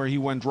 5 where he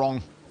went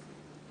wrong.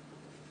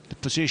 The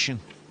position.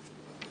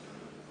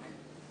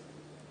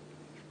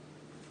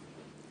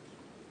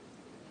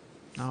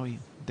 Now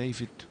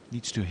David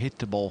needs to hit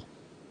the ball.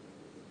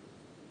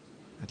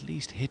 At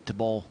least hit the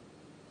ball.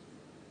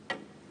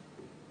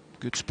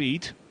 Good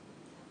speed.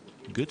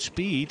 Good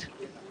speed.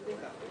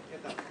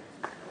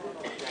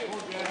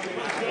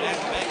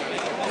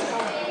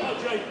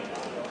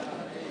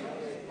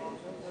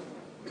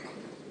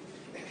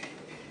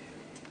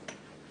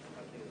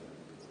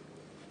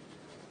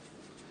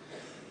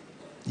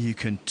 You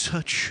can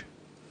touch,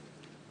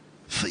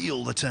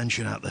 feel the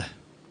tension out there.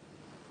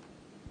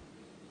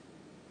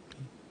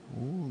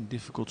 Ooh,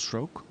 difficult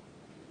stroke.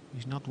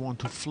 He's not one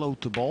to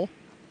float the ball.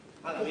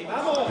 He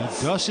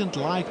doesn't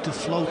like to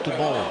float the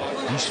ball.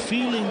 He's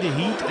feeling the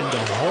heat, and the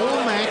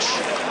whole match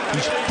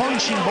he's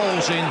punching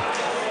balls in.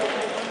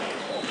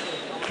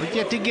 But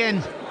yet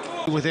again,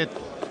 with it.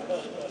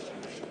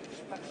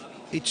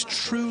 It's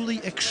truly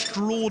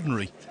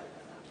extraordinary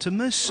to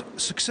miss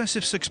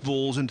successive 6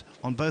 balls and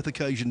on both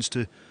occasions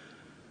to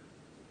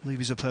leave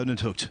his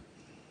opponent hooked.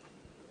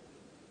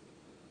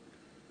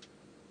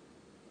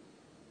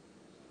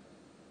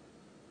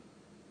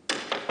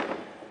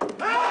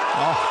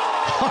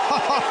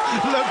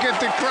 Look at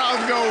the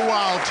crowd go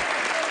wild.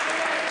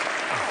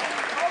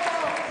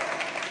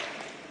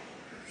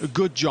 A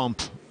good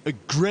jump, a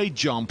great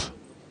jump.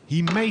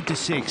 He made the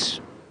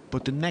 6,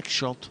 but the next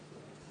shot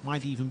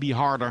might even be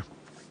harder.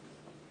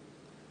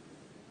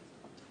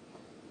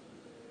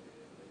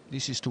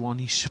 This is the one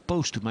he's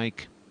supposed to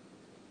make.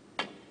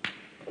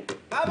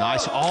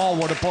 Nice. Oh,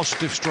 what a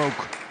positive stroke.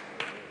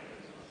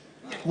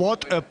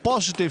 What a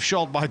positive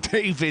shot by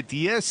David,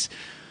 yes.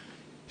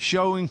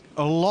 Showing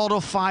a lot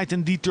of fight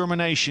and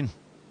determination.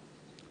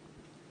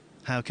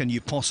 How can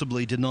you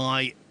possibly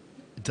deny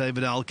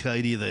David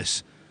Alcaide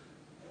this?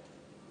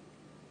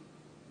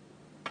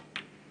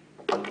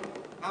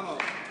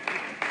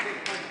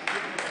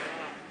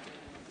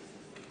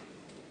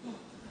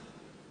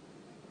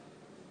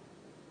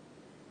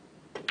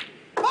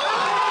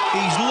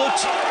 He's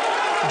looked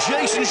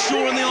Jayson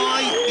Shaw in the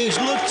eye, he's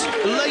looked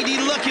Lady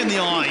Luck in the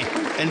eye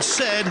and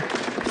said,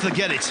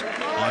 forget it,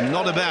 I'm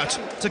not about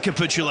to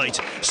capitulate.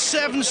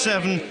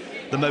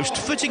 7-7, the most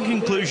fitting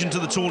conclusion to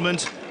the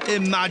tournament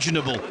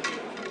imaginable.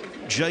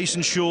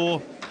 Jayson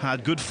Shaw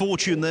had good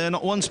fortune there,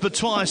 not once but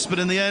twice, but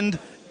in the end,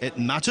 it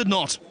mattered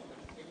not.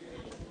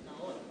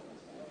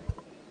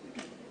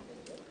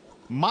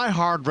 My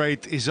heart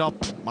rate is up,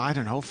 I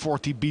don't know,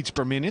 40 beats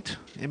per minute.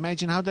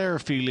 Imagine how they're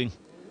feeling.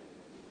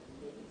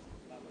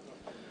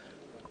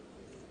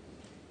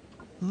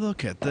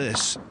 Look at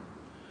this.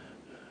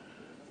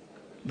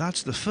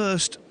 That's the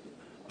first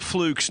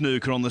fluke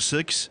snooker on the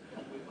 6.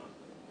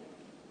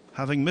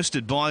 Having missed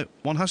it by,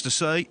 one has to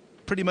say,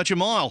 pretty much a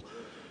mile.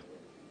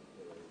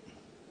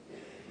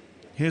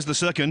 Here's the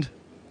second.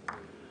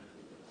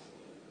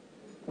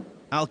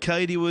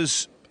 Alcaide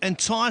was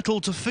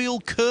entitled to feel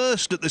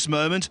cursed at this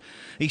moment.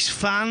 His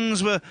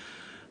fans were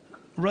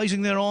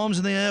raising their arms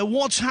in the air.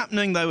 What's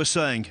happening, they were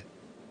saying.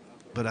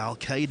 But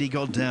Alcaide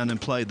got down and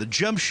played the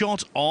jump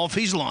shot of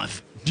his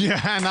life.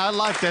 Yeah, and I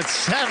like that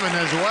 7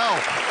 as well.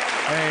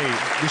 Hey,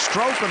 the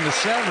stroke on the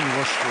 7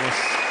 was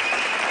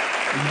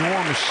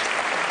enormous.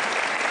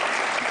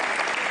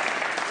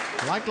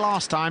 Like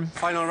last time.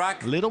 Final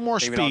rack. A little more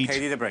David speed.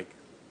 Alcaide the break.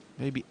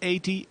 Maybe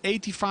 80,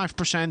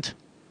 85%.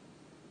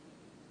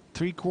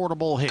 3/4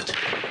 ball hit.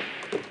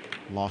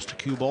 Lost the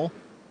cue ball.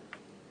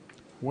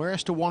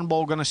 Where's the 1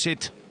 ball gonna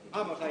sit?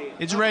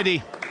 It's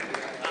ready.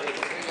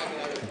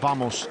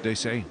 Vamos, they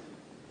say.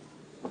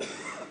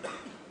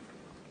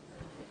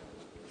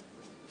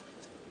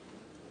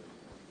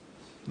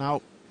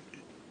 Now,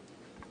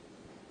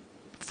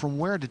 from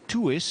where the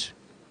 2 is,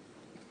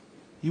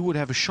 he would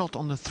have a shot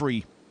on the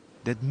 3.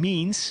 That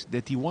means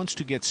that he wants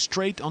to get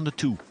straight on the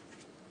 2.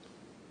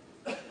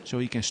 So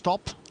he can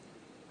stop.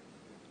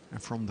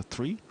 And from the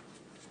 3,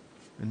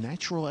 a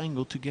natural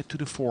angle to get to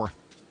the 4.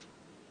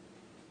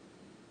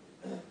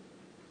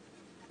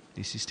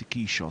 This is the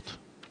key shot.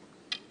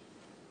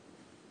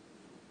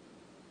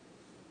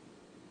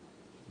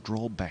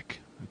 Draw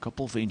back a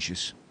couple of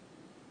inches.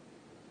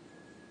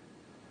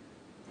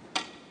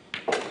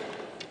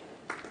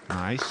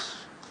 Nice.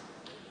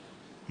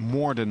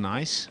 More than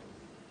nice.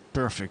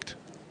 Perfect.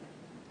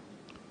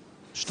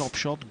 Stop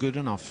shot, good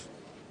enough.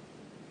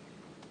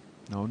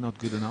 No, not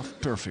good enough.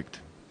 Perfect.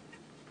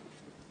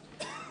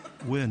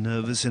 We're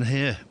nervous in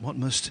here. What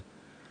must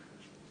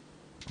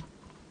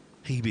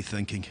he be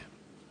thinking?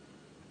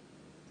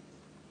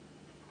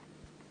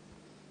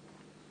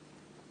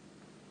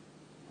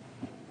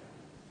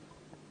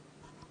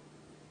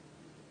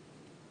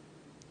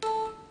 The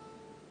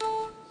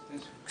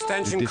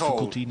Extension call.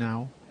 difficulty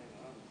now,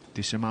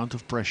 this amount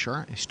of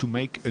pressure, is to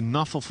make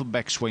enough of a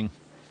backswing.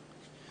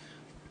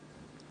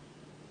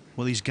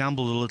 Well, he's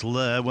gambled a little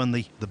there when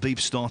the beep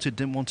started.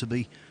 Didn't want to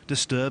be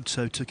disturbed,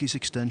 so took his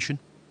extension.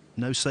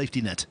 No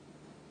safety net.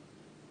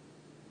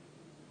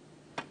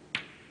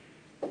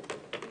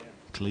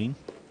 Clean.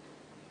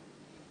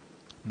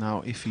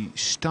 Now, if he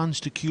stuns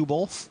the cue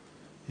ball,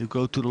 he'll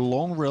go to the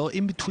long rail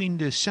in between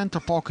the center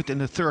pocket and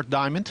the third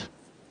diamond.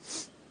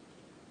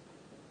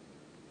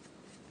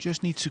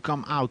 Just needs to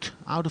come out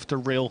of the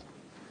rail.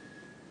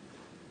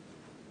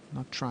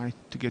 Not try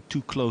to get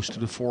too close to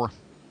the 4.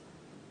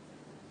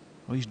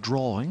 Oh, he's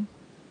drawing.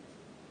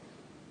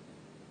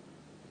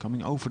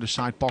 Coming over the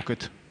side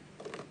pocket.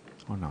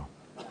 Oh no.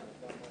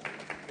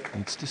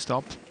 Needs to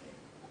stop.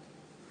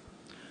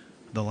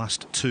 The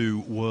last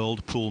 2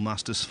 World Pool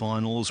Masters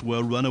finals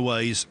were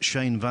runaways.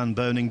 Shane Van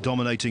Boening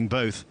dominating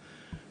both.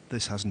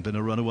 This hasn't been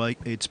a runaway,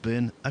 it's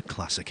been a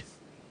classic.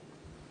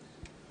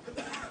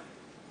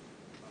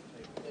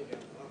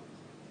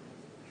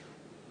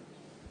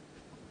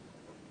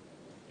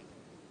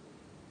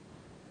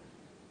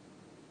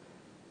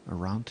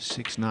 Around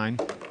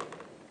 6-9.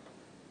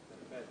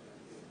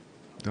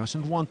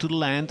 Doesn't want to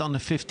land on the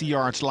 50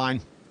 yards line.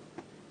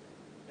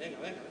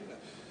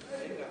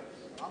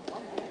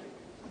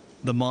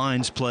 The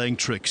mind's playing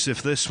tricks.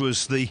 If this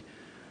was the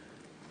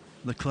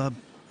club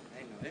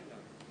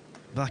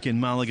back in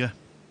Malaga,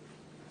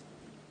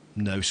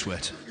 no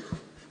sweat.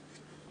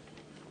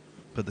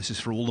 But this is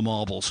for all the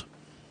marbles.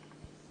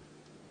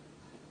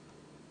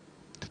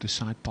 To the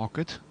side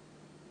pocket.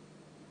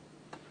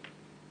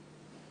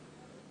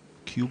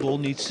 Cue ball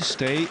needs to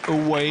stay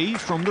away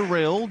from the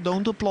rail.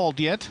 Don't applaud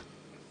yet.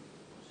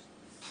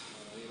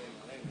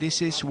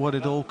 This is what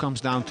it all comes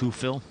down to,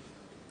 Phil.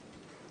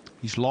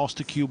 He's lost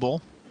the cue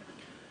ball.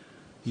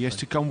 He has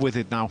to come with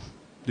it now.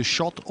 The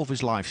shot of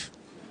his life.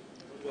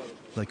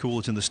 They call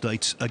it in the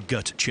States a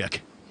gut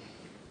check.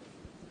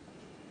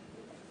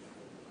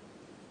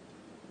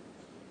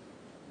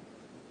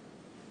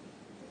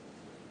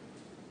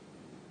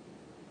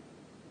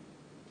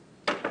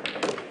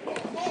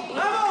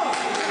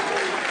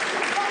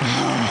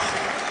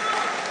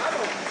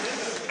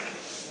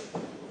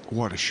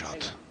 What a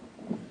shot.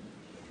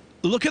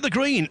 Look at the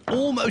green,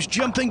 almost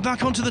jumping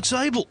back onto the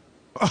table.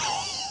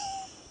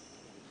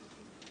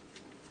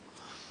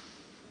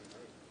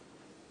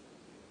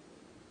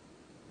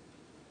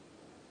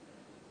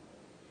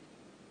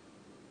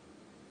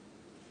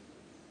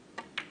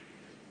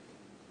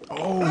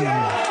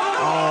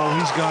 Oh,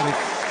 he's got it.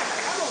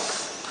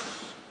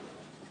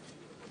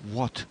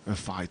 What a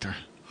fighter.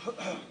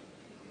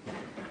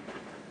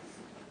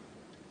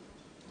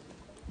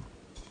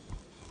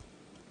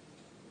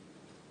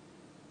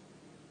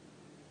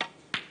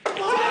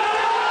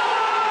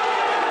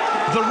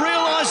 The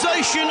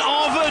realization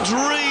of a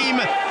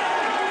dream.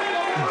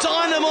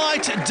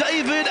 Dynamite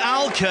David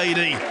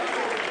Alcaide.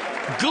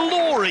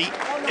 Glory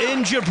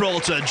in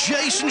Gibraltar.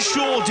 Jayson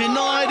Shaw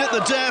denied at the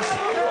death,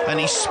 and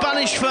his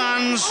Spanish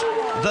fans,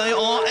 they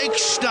are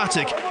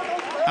ecstatic.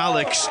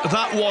 Alex,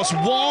 that was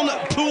one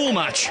pool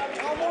match.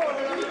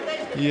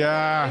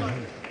 Yeah,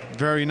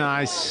 very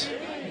nice.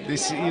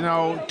 This, you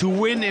know, to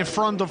win in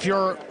front of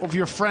your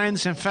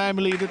friends and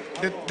family,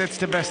 that's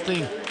the best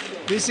thing.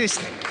 This is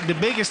the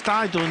biggest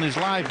title in his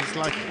life. It's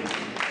like,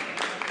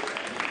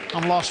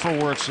 I'm lost for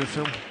words,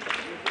 Phil.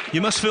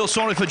 You must feel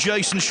sorry for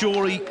Jayson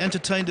Shaw. He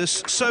entertained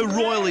us so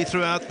royally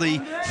throughout the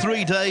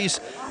 3 days,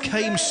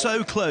 came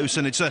so close,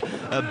 and it's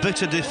a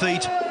bitter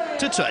defeat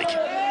to take.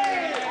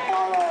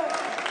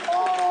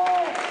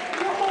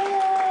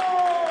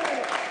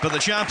 But the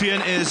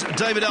champion is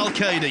David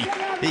Alcaide.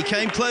 He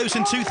came close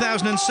in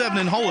 2007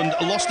 in Holland,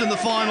 lost in the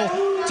final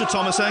to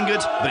Thomas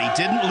Engert, but he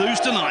didn't lose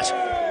tonight.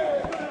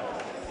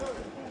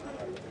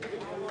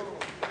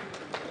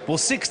 Well,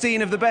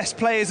 16 of the best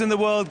players in the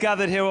world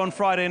gathered here on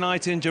Friday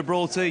night in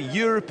Gibraltar.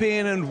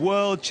 European and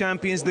world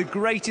champions, the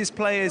greatest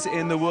players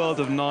in the world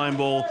of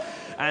 9-ball.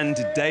 And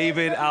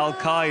David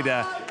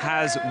Alcaide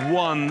has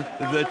won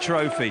the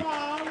trophy.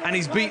 And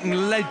he's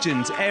beaten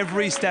legends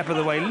every step of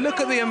the way. Look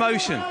at the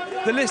emotion.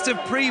 The list of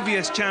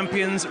previous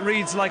champions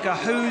reads like a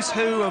who's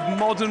who of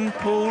modern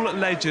pool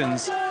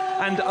legends.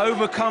 And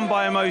overcome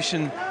by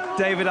emotion,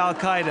 David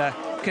Alcaide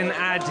can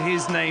add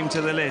his name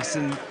to the list.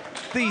 And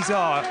these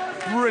are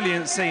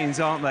brilliant scenes,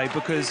 aren't they?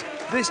 Because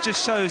this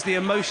just shows the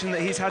emotion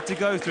that he's had to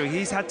go through.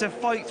 He's had to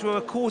fight through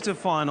a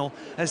quarter-final,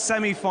 a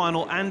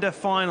semi-final and a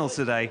final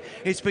today.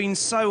 It's been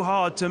so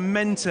hard to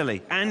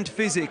mentally and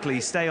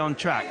physically stay on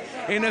track.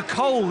 In a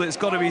cold, it's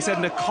got to be said,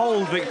 in a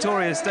cold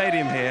Victoria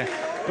Stadium here,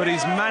 but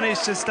he's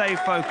managed to stay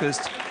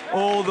focused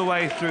all the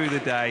way through the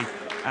day.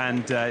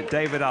 and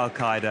David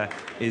Alcaide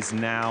is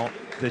now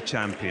the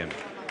champion.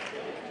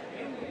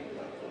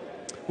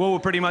 Well, we're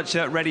pretty much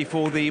ready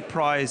for the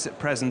prize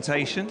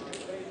presentation.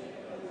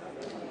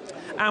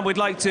 And we'd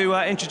like to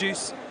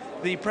introduce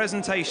the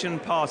presentation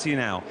party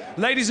now.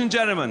 Ladies and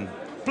gentlemen,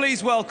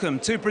 please welcome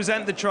to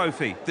present the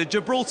trophy, the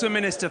Gibraltar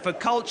Minister for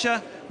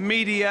Culture,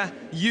 Media,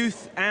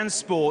 Youth and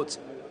Sport,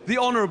 the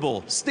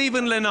Honourable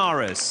Stephen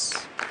Linares.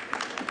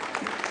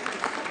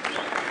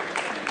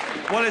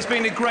 Well, it's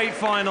been a great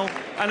final,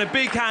 and a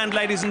big hand,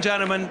 ladies and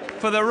gentlemen,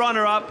 for the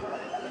runner-up,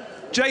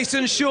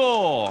 Jayson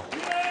Shaw.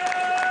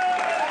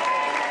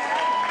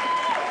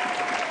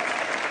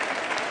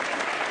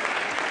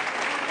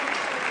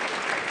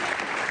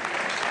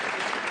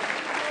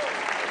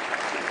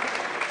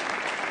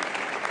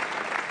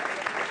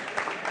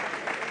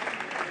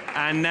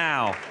 And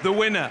now, the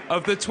winner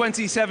of the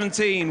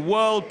 2017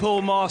 World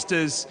Pool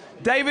Masters,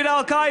 David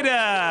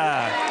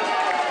Alcaide.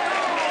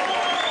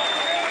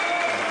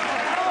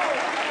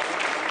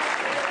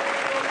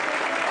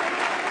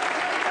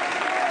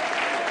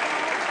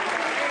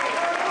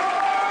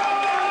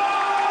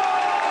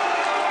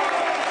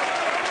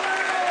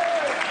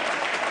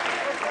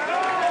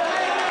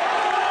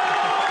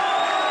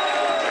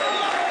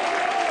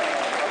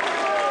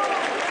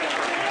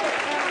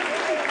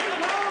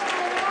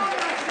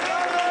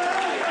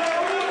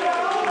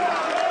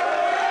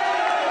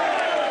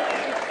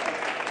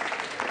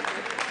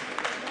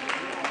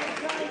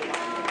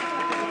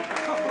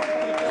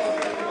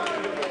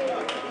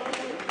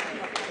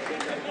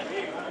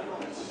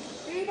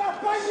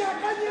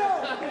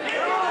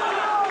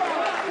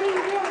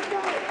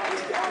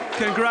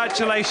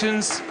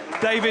 Congratulations,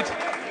 David.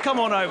 Come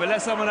on over.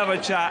 Let's have another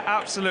chat.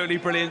 Absolutely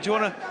brilliant. Do you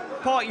want to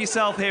park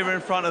yourself here in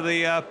front of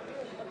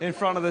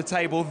the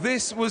table?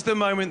 This was the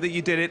moment that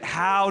you did it.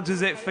 How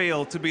does it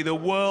feel to be the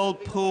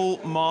World Pool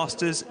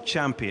Masters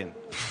champion?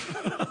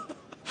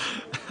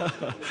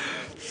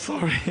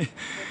 Sorry,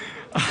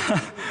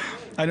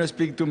 I don't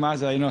speak too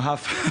much. I don't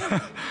have.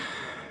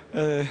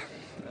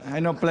 I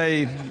don't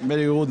play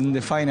very good in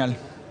the final.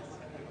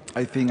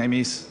 I think I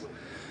miss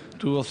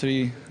 2 or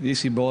 3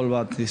 easy ball,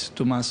 but it's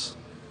too much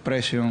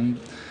pressure.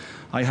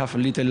 I have a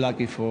little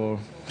lucky for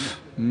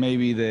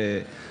maybe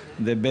the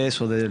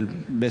best or the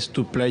best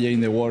 2 players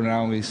in the world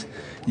now is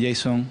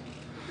Jayson.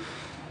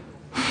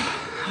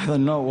 I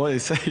don't know what to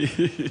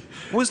say.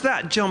 Was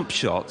that jump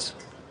shot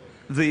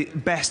the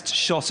best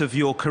shot of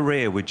your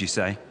career, would you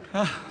say?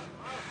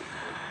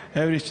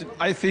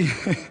 I think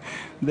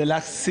the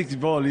last 6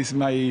 ball is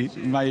my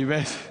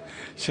best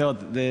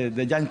shot.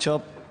 The jump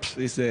shot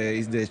is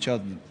the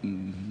shot,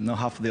 not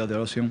half the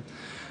other option.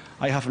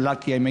 I have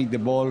lucky I make the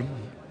ball.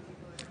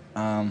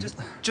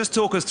 Just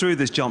talk us through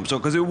this jump shot,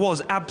 because it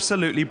was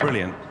absolutely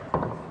brilliant.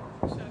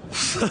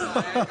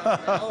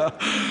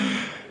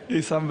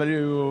 It's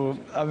unbelievable,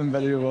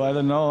 unbelievable. I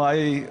don't know.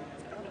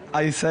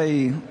 I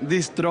say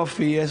this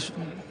trophy is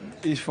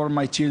for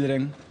my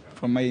children,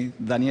 for my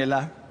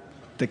Daniela.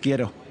 Te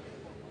quiero.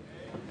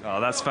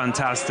 Oh, that's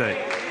fantastic.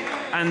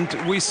 And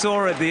we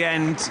saw at the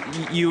end,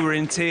 you were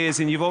in tears,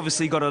 and you've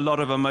obviously got a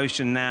lot of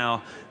emotion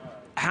now.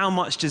 How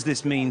much does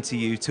this mean to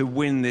you to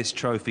win this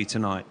trophy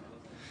tonight?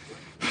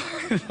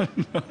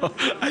 No,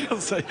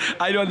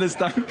 I don't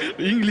understand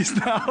English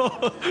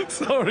now.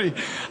 Sorry.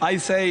 I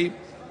say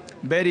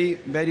very,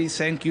 very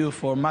thank you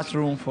for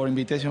Matchroom, for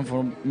invitation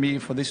for me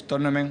for this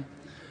tournament.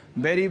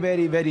 Very,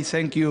 very, very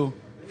thank you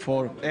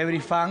for every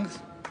fan.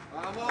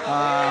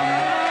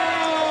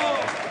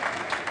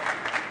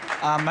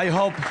 I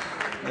hope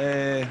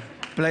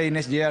play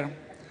next year.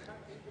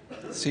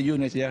 See you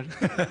next year.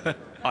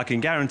 I can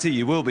guarantee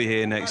you will be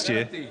here next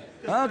year.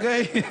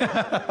 Okay.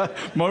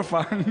 More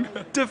fun.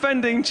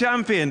 Defending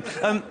champion.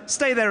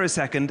 Stay there a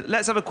second.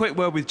 Let's have a quick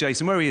word with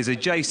Jayson. Where he is,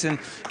 Jayson.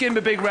 Give him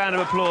a big round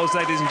of applause,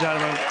 ladies and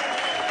gentlemen.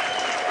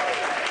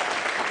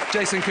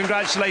 Jayson,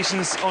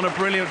 congratulations on a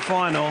brilliant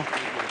final.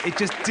 It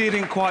just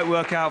didn't quite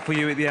work out for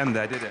you at the end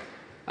there, did it?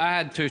 I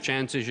had 2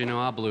 chances, you know,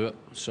 I blew it,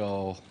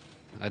 so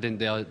I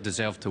didn't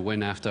deserve to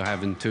win after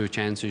having 2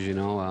 chances, you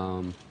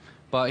know.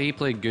 But he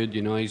played good,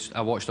 you know.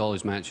 I watched all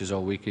his matches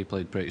all week. He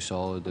played pretty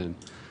solid, and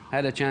I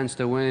had a chance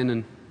to win,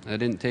 and I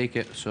didn't take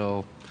it,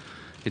 so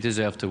he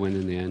deserved to win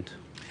in the end.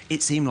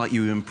 It seemed like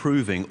you were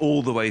improving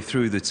all the way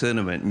through the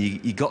tournament, and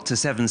you got to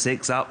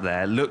 7-6 up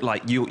there. Looked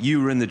like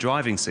you were in the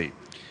driving seat.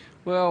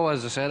 Well,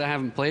 as I said, I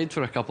haven't played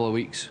for a couple of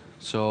weeks,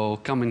 so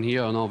coming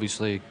here and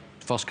obviously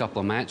first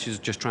couple of matches,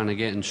 just trying to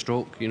get in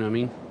stroke, you know what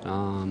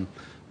I mean?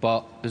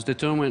 But as the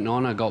tournament went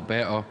on, I got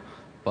better.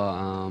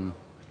 But,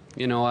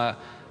 you know,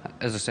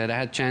 as I said, I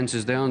had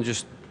chances there and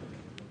just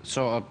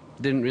sort of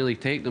didn't really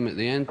take them at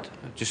the end.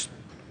 I just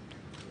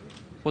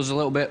was a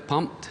little bit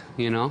pumped,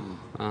 you know.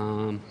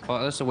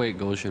 But that's the way it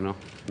goes, you know.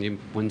 You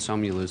win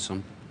some, you lose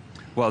some.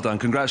 Well done.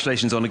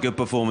 Congratulations on a good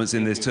performance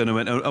in this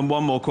tournament. And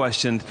one more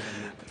question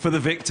for the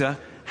victor.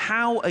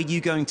 How are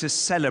you going to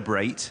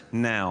celebrate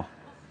now?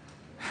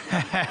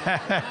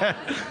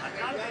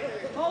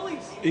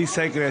 It's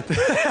secret.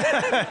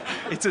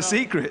 It's a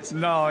secret.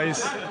 No,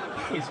 it's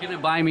He's going to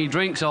buy me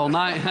drinks all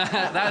night.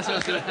 That's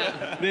what's going to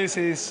happen. This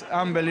is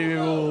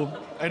unbelievable.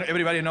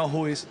 Everybody knows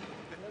who is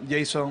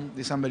Jayson,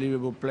 this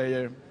unbelievable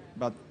player,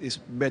 but it's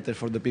better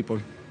for the people.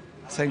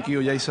 Thank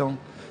you, Jayson.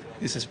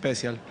 It's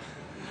special.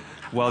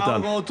 Well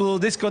done. I'll go to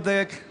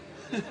discotheque.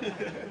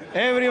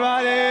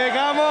 Everybody,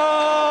 come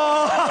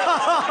on!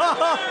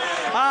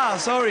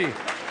 Sorry.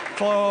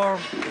 For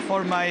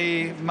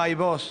my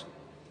boss.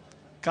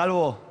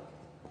 Calvo,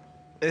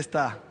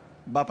 esta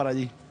va para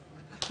allí.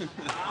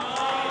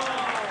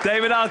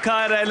 David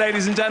Alcaide,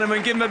 ladies and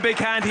gentlemen, give him a big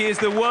hand. He is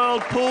the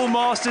World Pool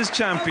Masters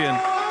champion.